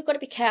 I think we've got to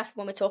be careful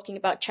when we're talking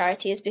about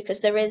charities, because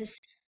there is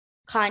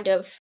kind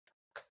of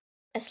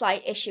a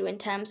slight issue in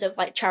terms of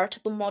like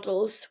charitable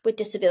models with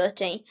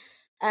disability.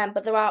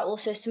 But there are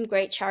also some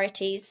great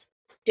charities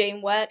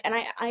doing work, and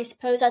I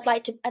suppose I'd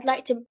like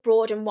to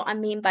broaden what I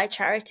mean by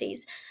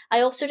charities. I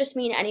also just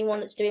mean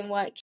anyone that's doing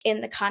work in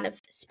the kind of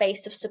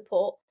space of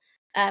support.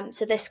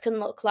 So this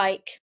can look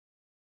like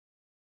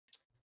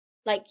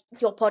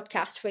your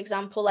podcast, for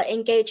example, like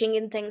engaging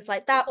in things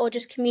like that, or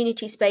just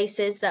community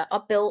spaces that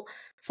are built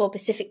for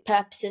specific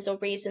purposes or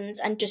reasons,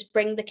 and just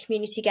bring the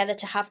community together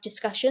to have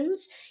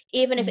discussions,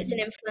 even if it's an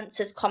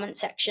influencer's comment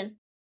section.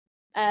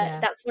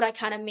 That's what I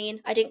kind of mean.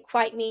 I didn't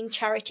quite mean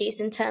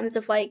charities in terms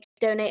of like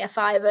donate a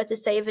 $5 to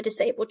save a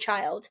disabled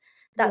child.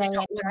 That's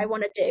not what I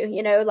want to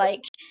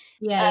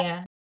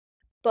do,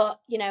 But,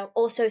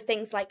 also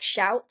things like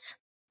Shout.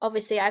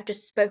 Obviously, I've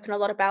just spoken a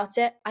lot about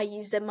it. I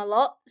use them a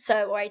lot,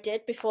 or I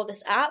did before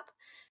this app.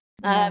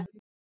 But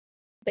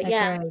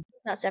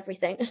that's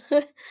everything.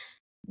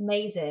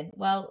 Amazing.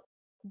 Well,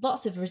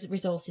 lots of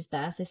resources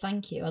there, so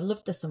thank you. I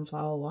love the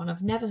Sunflower one.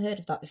 I've never heard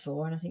of that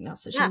before, and I think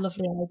that's such a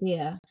lovely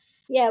idea.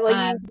 Yeah,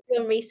 well, you do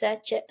and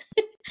research it.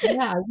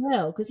 Yeah, I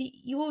will, because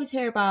you always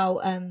hear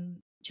about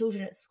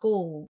children at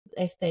school,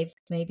 if they've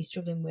maybe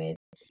struggling with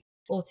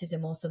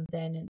autism or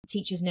something, and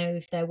teachers know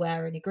if they're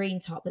wearing a green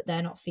top that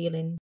they're not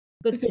feeling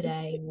good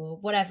today, or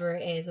whatever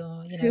it is,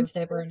 or if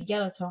they're wearing a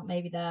yellow top,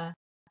 maybe that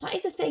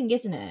is a thing,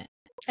 isn't it?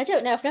 I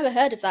don't know, I've never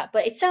heard of that,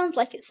 but it sounds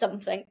like it's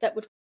something that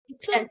would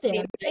It's something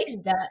I'm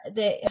saying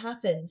that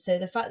happens. So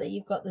the fact that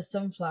you've got the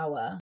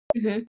sunflower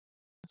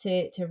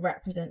to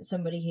represent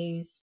somebody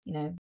who's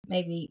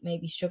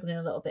maybe struggling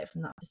a little bit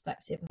from that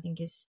perspective, I think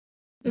is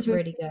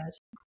really good.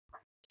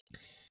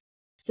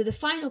 So the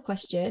final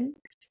question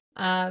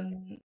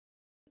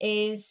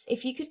is,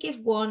 if you could give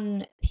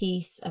one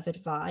piece of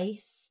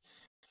advice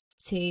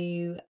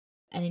to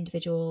an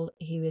individual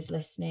who is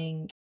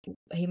listening,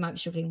 who might be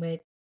struggling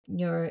with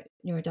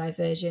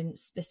neurodivergence,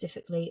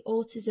 specifically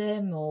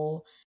autism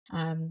or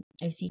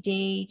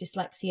OCD,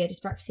 dyslexia,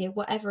 dyspraxia,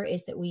 whatever it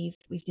is that we've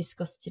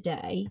discussed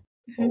today,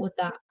 what would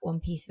that one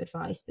piece of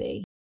advice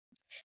be?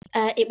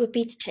 It would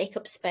be to take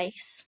up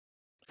space.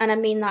 And I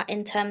mean that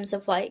in terms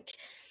of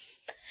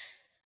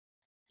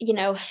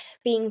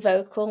being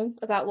vocal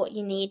about what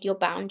you need, your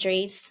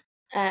boundaries,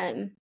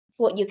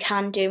 what you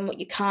can do and what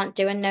you can't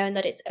do, and knowing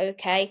that it's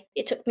okay.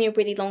 It took me a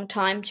really long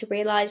time to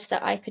realise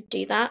that I could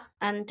do that,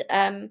 and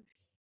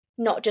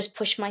not just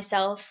push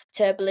myself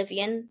to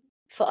oblivion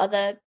for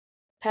other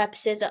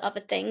purposes or other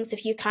things.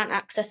 If you can't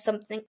access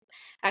something,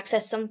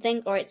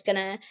 or it's going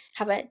to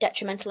have a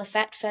detrimental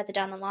effect further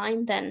down the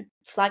line, then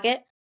flag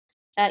it.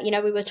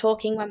 We were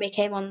talking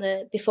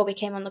before we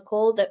came on the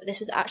call that this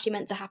was actually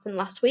meant to happen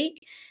last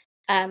week,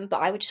 but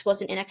I just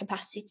wasn't in a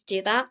capacity to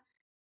do that.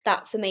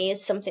 That for me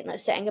is something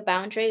that's setting a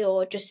boundary,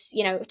 or just,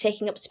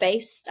 taking up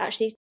space,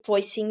 actually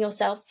voicing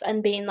yourself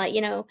and being like,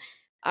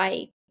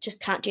 I just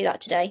can't do that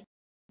today,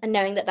 and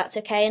knowing that that's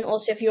okay. And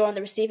also, if you're on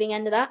the receiving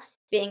end of that,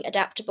 being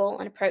adaptable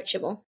and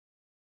approachable.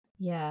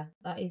 Yeah,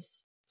 that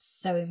is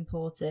so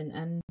important.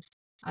 And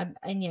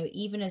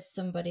even as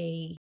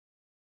somebody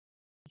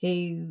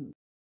who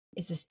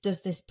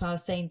does this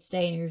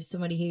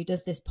somebody who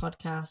does this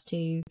podcast,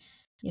 who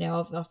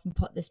I've often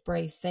put this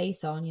brave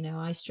face on,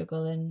 I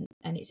struggle, and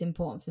it's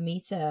important for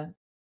me to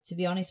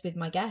be honest with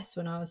my guests.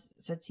 When I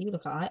said to you,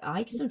 look,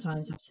 I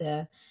sometimes have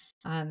to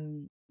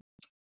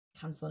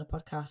cancel on a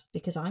podcast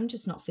because I'm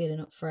just not feeling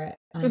up for it.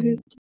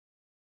 And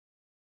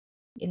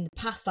in the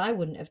past I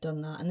wouldn't have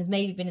done that, and there's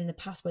maybe been in the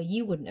past where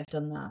you wouldn't have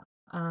done that,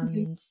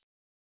 and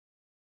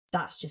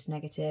that's just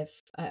negative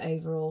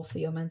overall for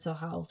your mental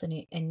health, and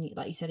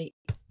like you said, it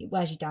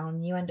wears you down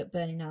and you end up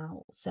burning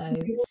out. So I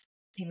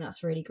think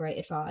that's really great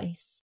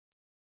advice.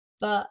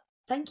 But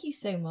thank you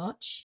so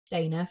much,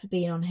 Dana, for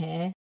being on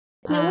here.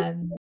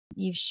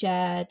 You've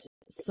shared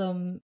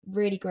some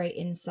really great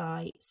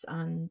insights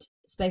and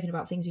spoken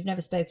about things we've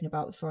never spoken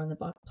about before on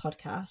the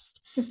podcast.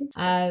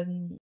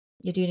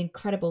 You're doing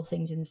incredible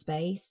things in the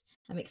space.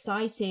 I'm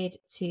excited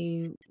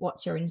to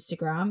watch your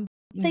Instagram.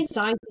 I'm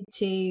excited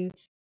to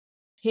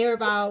hear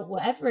about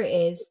whatever it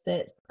is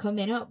that's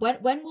coming up.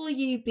 When will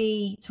you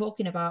be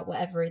talking about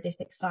whatever this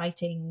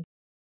exciting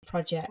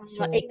project?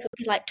 It could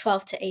be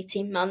 12 to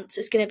 18 months.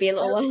 It's going to be a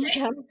little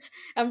while.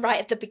 I'm right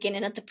at the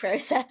beginning of the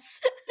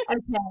process.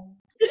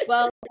 Okay.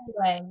 Well,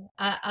 anyway,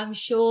 I'm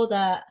sure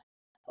that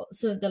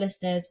some of the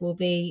listeners will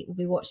be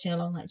watching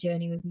along that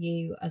journey with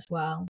you as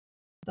well.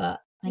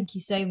 But thank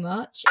you so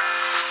much.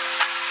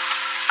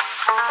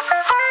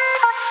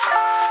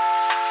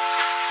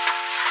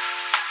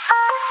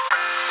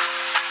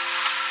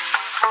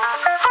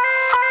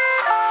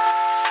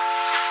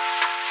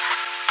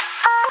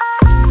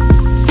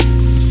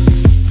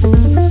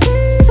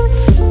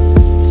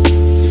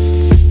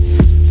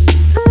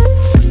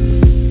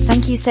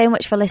 Thank you so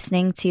much for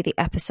listening to the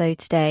episode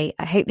today.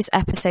 I hope this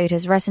episode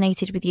has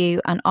resonated with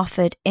you and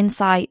offered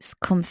insights,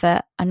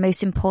 comfort, and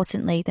most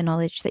importantly, the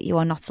knowledge that you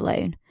are not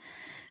alone.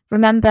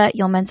 Remember,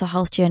 your mental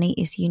health journey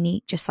is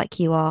unique, just like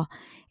you are.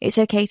 It's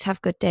okay to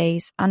have good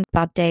days and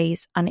bad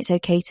days, and it's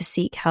okay to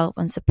seek help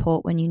and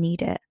support when you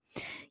need it.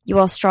 You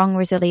are strong,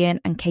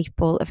 resilient, and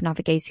capable of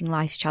navigating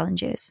life's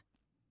challenges.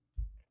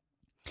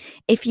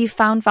 If you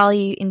found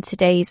value in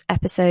today's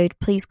episode,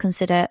 please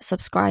consider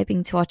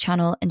subscribing to our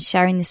channel and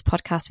sharing this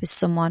podcast with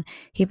someone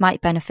who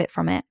might benefit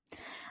from it.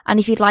 And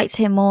if you'd like to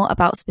hear more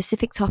about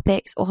specific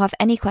topics or have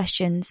any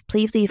questions,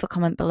 please leave a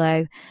comment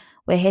below.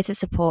 We're here to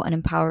support and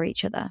empower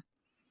each other.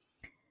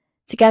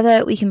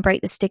 Together, we can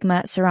break the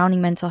stigma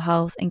surrounding mental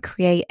health and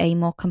create a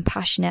more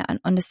compassionate and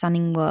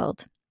understanding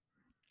world.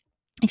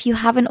 If you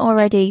haven't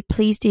already,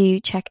 please do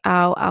check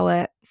out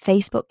our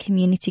Facebook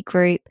community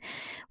group,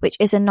 which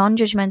is a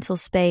non-judgmental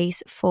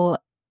space for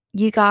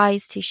you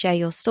guys to share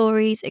your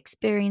stories,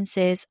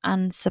 experiences,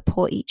 and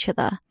support each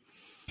other.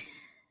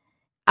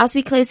 As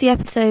we close the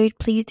episode,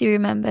 please do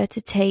remember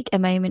to take a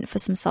moment for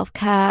some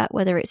self-care,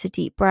 whether it's a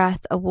deep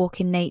breath, a walk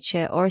in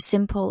nature, or a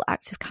simple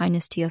act of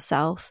kindness to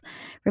yourself.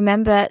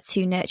 Remember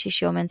to nurture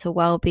your mental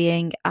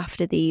well-being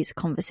after these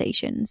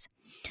conversations.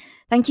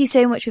 Thank you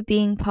so much for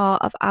being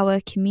part of our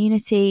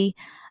community.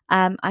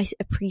 I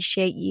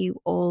appreciate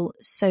you all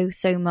so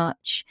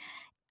much.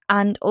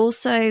 And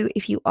also,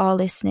 if you are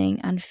listening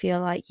and feel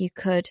like you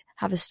could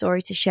have a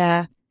story to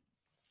share,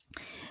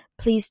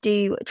 please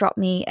do drop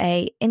me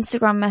a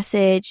Instagram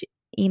message,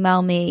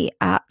 email me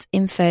at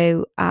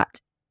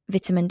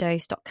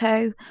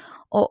info@vitamindose.co,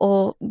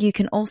 or you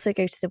can also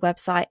go to the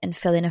website and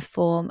fill in a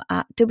form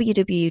at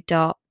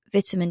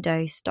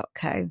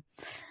www.vitamindose.co.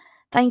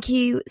 Thank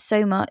you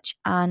so much,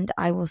 and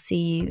I will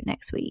see you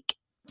next week.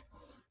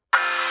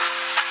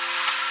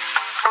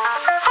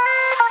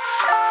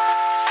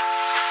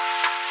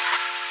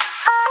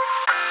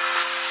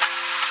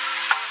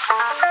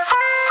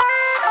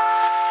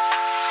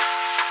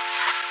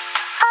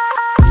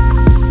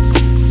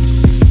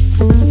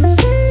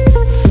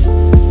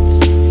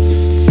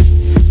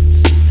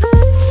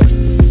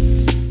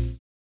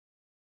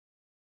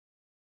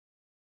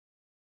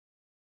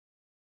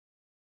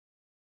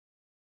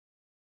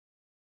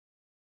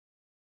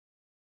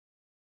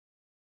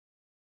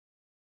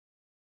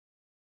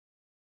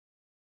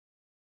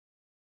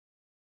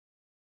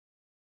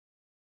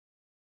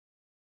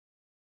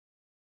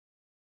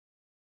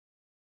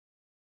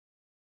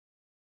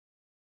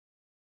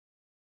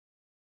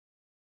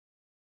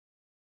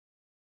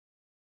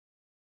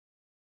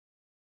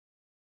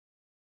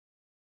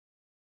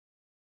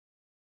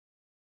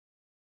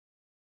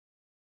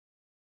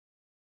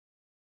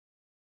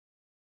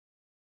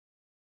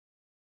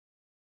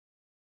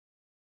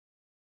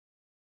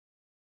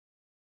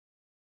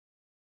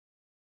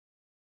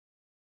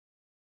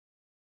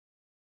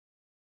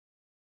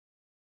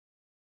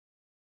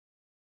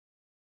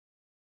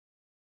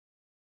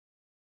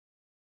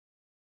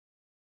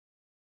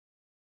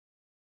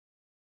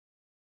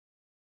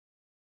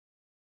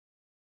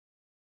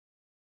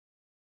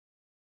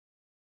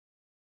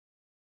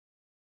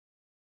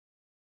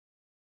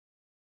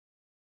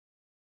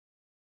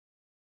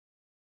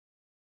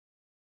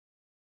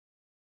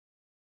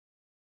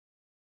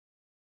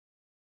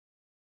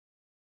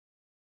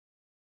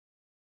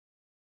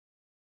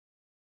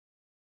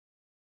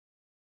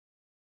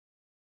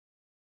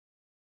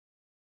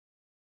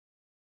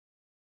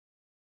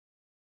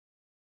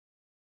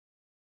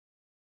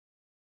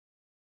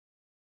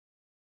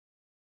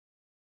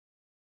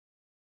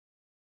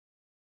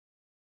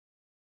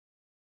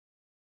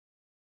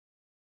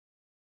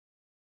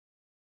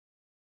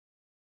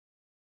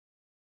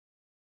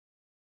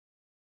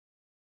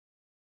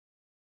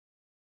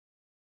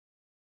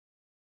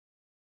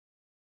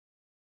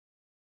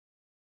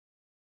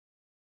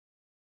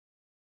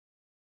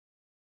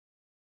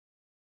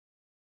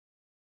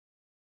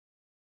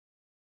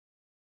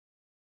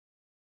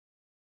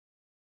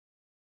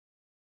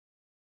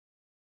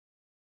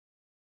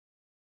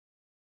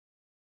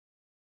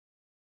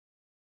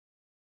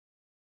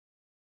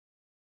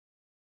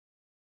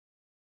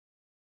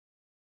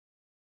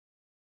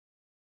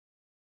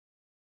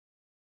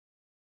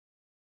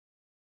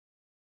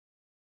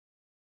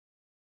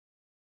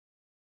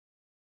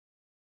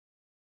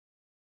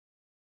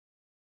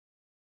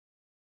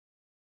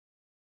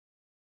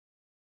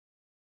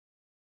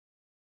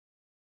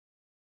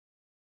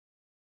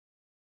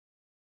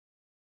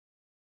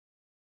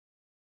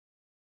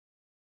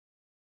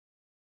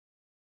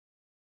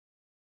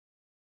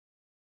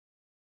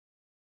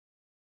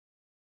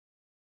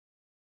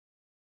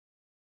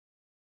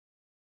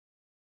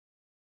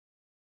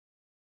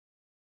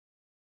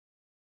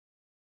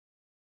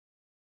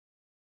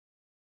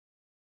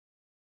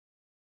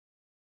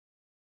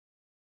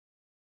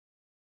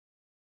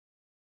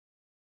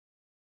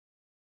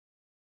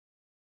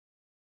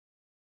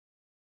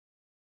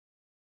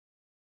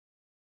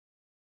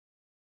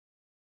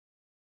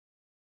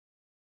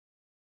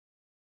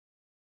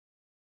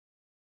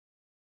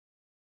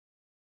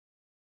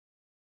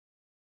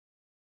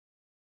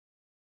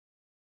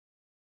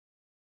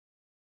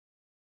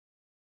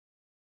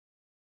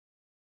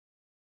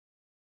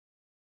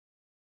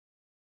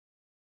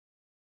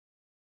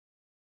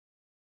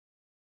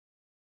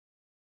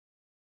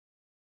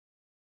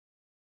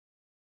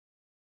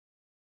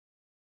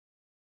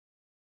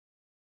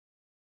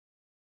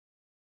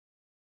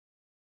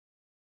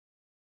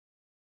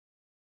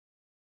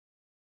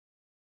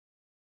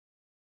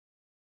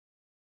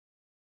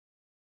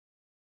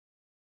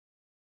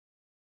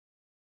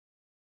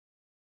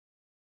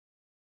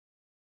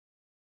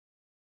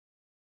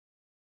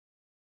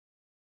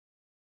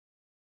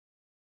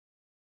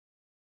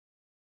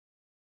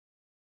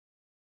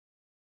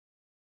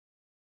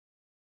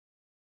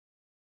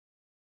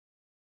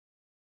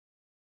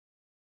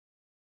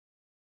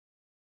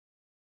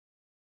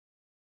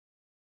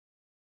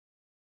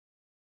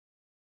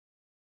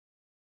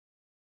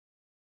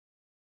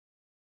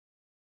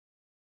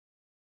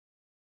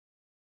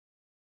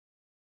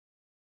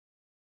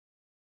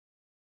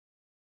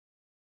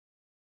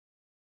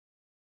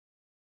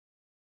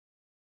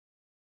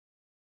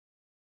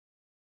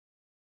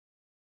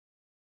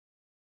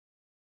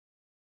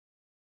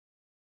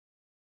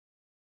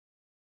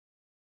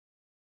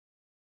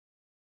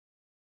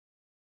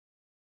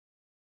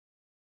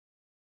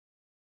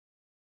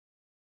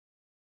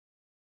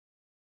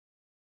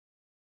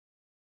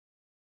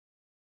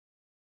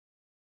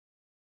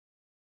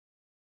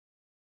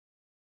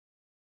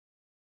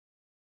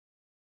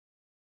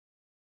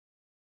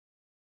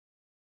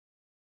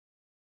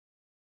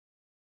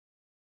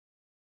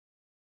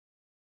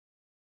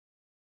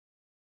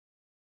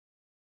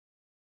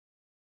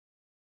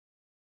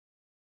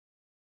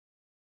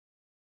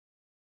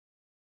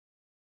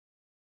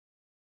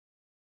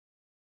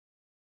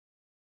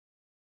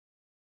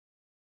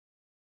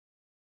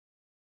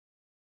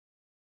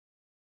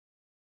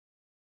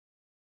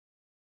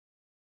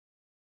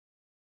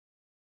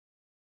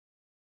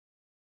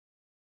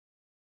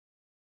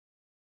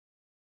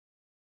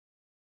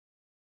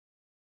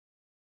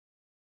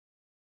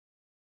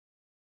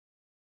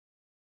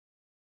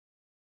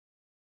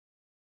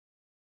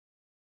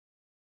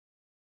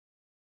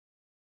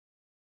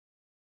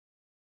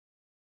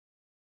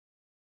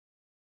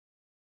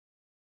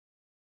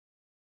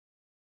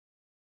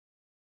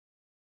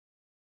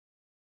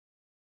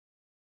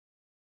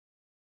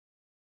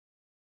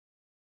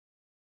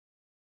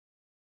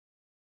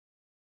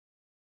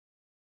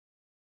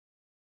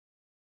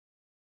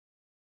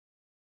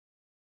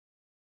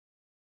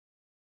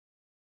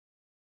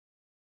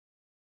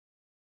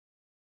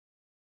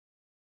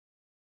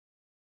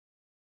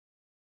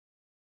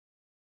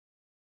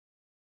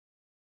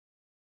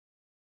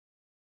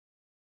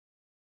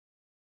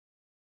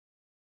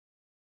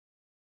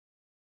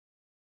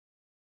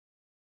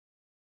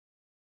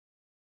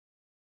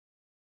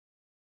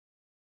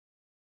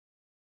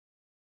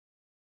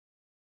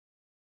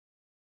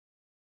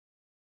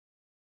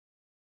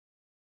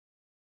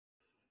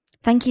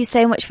 Thank you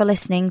so much for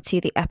listening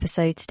to the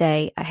episode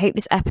today. I hope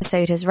this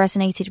episode has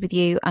resonated with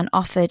you and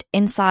offered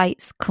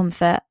insights,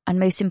 comfort, and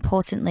most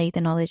importantly,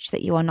 the knowledge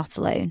that you are not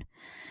alone.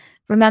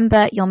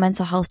 Remember, your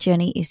mental health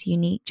journey is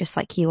unique just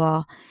like you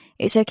are.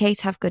 It's okay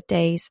to have good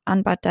days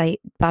and bad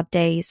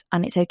days,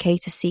 and it's okay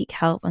to seek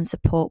help and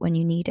support when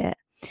you need it.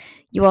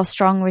 You are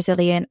strong,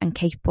 resilient, and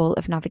capable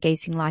of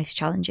navigating life's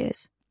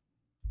challenges.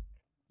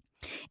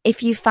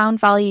 If you found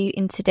value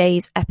in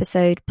today's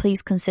episode,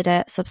 please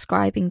consider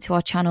subscribing to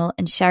our channel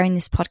and sharing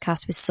this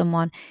podcast with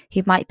someone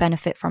who might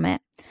benefit from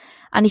it.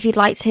 And if you'd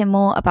like to hear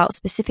more about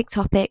specific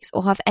topics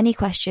or have any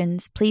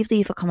questions, please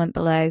leave a comment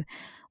below.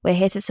 We're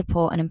here to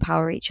support and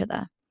empower each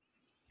other.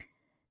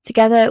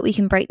 Together, we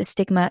can break the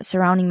stigma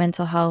surrounding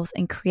mental health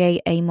and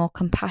create a more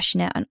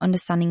compassionate and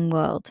understanding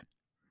world.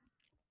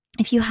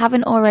 If you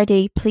haven't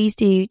already, please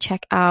do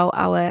check out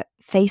our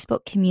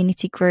Facebook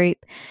community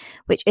group,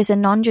 which is a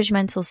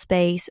non-judgmental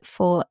space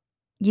for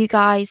you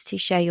guys to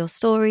share your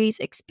stories,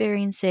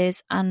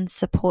 experiences, and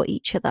support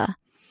each other.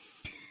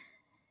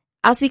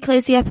 As we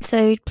close the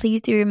episode,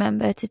 please do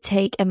remember to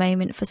take a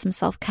moment for some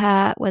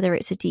self-care, whether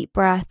it's a deep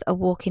breath, a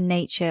walk in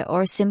nature,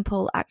 or a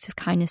simple act of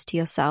kindness to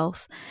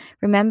yourself.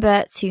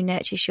 Remember to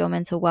nurture your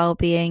mental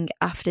well-being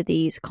after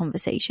these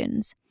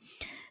conversations.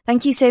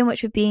 Thank you so much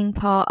for being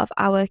part of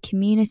our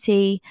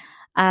community.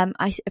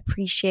 I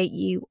appreciate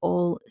you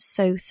all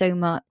so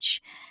much.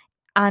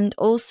 And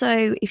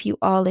also, if you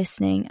are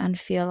listening and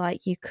feel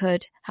like you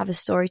could have a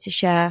story to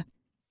share,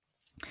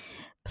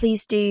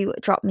 please do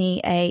drop me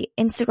a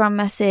Instagram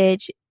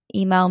message,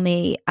 email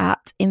me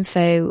at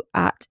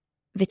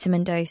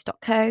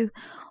info@vitamindose.co,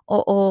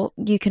 or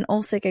you can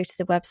also go to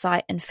the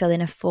website and fill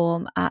in a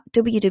form at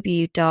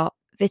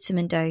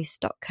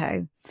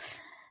www.vitamindose.co.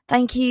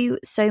 Thank you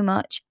so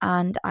much,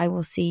 and I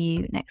will see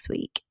you next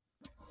week.